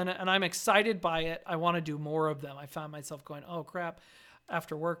doable, and I'm excited by it. I want to do more of them. I found myself going, oh crap.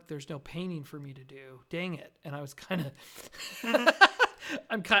 After work, there's no painting for me to do. Dang it! And I was kind of,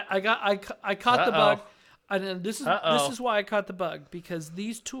 I caught the bug. And this is why I caught the bug, because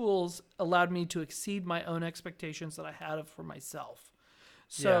these tools allowed me to exceed my own expectations that I had for myself.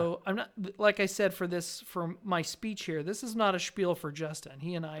 So I'm not, like I said, for my speech here, this is not a spiel for Justin.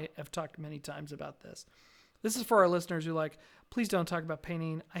 He and I have talked many times about this. This is for our listeners who please don't talk about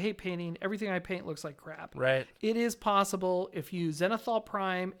painting. I hate painting. Everything I paint looks like crap. right. It is possible if you Zenithal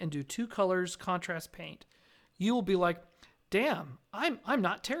Prime and do 2 colors contrast paint, you will be like, damn, I'm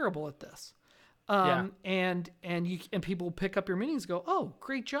not terrible at this. And people will pick up your minis and go, oh,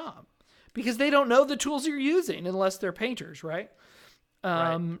 great job. Because they don't know the tools you're using unless they're painters, right?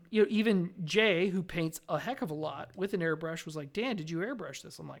 Even Jay, who paints a heck of a lot with an airbrush, was like, Dan, did you airbrush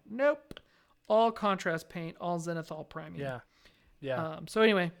this? I'm like, nope. All contrast paint, all Zenithal priming. Yeah. So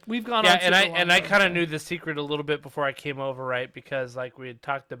anyway, we've gone Yeah, on. and I kind of knew the secret a little bit before I came over, right? Because we had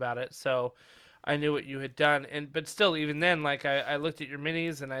talked about it, so I knew what you had done. But still, even then, I looked at your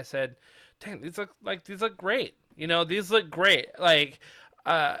minis and I said, "Dang, these look great. These look great.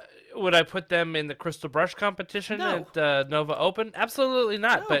 Would I put them in the Crystal Brush competition No. at Nova Open? Absolutely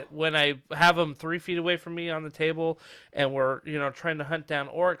not. No. But when I have them 3 feet away from me on the table, and we're trying to hunt down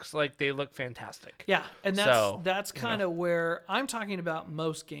orcs, they look fantastic. Yeah, and So, that's kind of where I'm talking about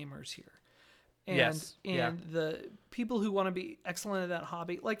most gamers here. And, Yes, yeah. And the people who want to be excellent at that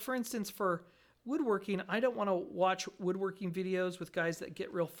hobby, like for instance, for woodworking, I don't want to watch woodworking videos with guys that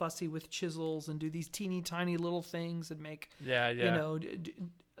get real fussy with chisels and do these teeny tiny little things and make,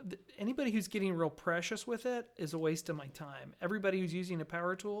 anybody who's getting real precious with it is a waste of my time. Everybody who's using a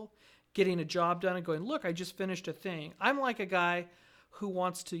power tool, getting a job done and going, look, I just finished a thing. I'm like a guy who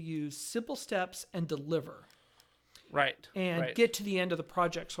wants to use simple steps and deliver Right. and right. get to the end of the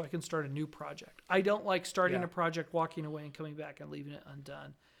project so I can start a new project. I don't like starting a project, walking away, and coming back and leaving it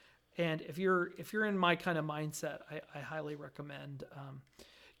undone. And if you're in my kind of mindset, I highly recommend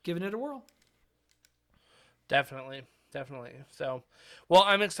giving it a whirl. Definitely. So, well,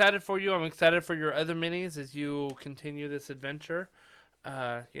 I'm excited for you. I'm excited for your other minis as you continue this adventure.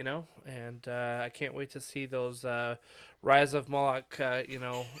 And I can't wait to see those Rise of Moloch, Gotta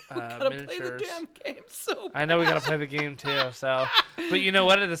miniatures. play the damn game so bad. I know we gotta play the game too. So, but you know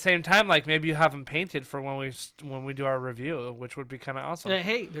what? At the same time, like maybe you have them painted for when we do our review, which would be kind of awesome.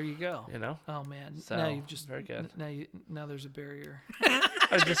 Hey, there you go. You know? Oh man, So, now you've just very good. Now there's a barrier.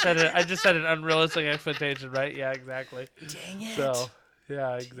 I just set an unrealistic expectation, right? Yeah, exactly. Dang it. So,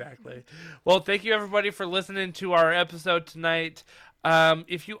 yeah, exactly. Well, thank you everybody for listening to our episode tonight.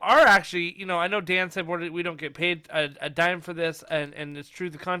 If you are actually, I know Dan said we don't get paid a dime for this, and it's true.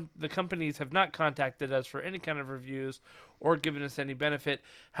 The companies have not contacted us for any kind of reviews or given us any benefit.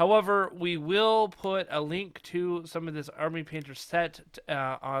 However, we will put a link to some of this Army Painter set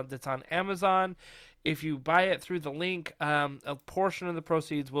that's on Amazon. If you buy it through the link, a portion of the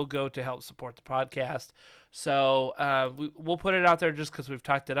proceeds will go to help support the podcast. So we'll put it out there just because we've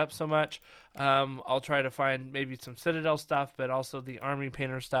talked it up so much. I'll try to find maybe some Citadel stuff, but also the Army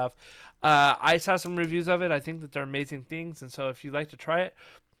Painter stuff. I saw some reviews of it. I think that they're amazing things. And so if you'd like to try it,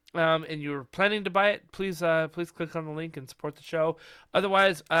 and you're planning to buy it, please click on the link and support the show.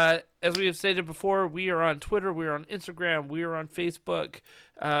 Otherwise, as we have stated before, we are on Twitter, we are on Instagram, we are on Facebook.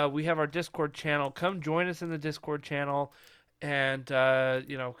 We have our Discord channel. Come join us in the Discord channel, and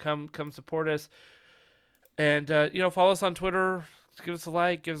come support us. And follow us on Twitter. Give us a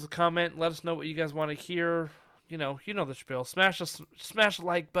like, give us a comment, let us know what you guys want to hear. You know the spiel. Smash the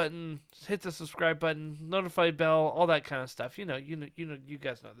like button, hit the subscribe button, notify bell, all that kind of stuff. You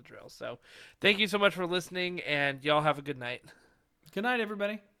guys know the drill. So, thank you so much for listening, and y'all have a good night. Good night,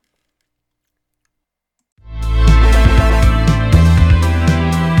 everybody.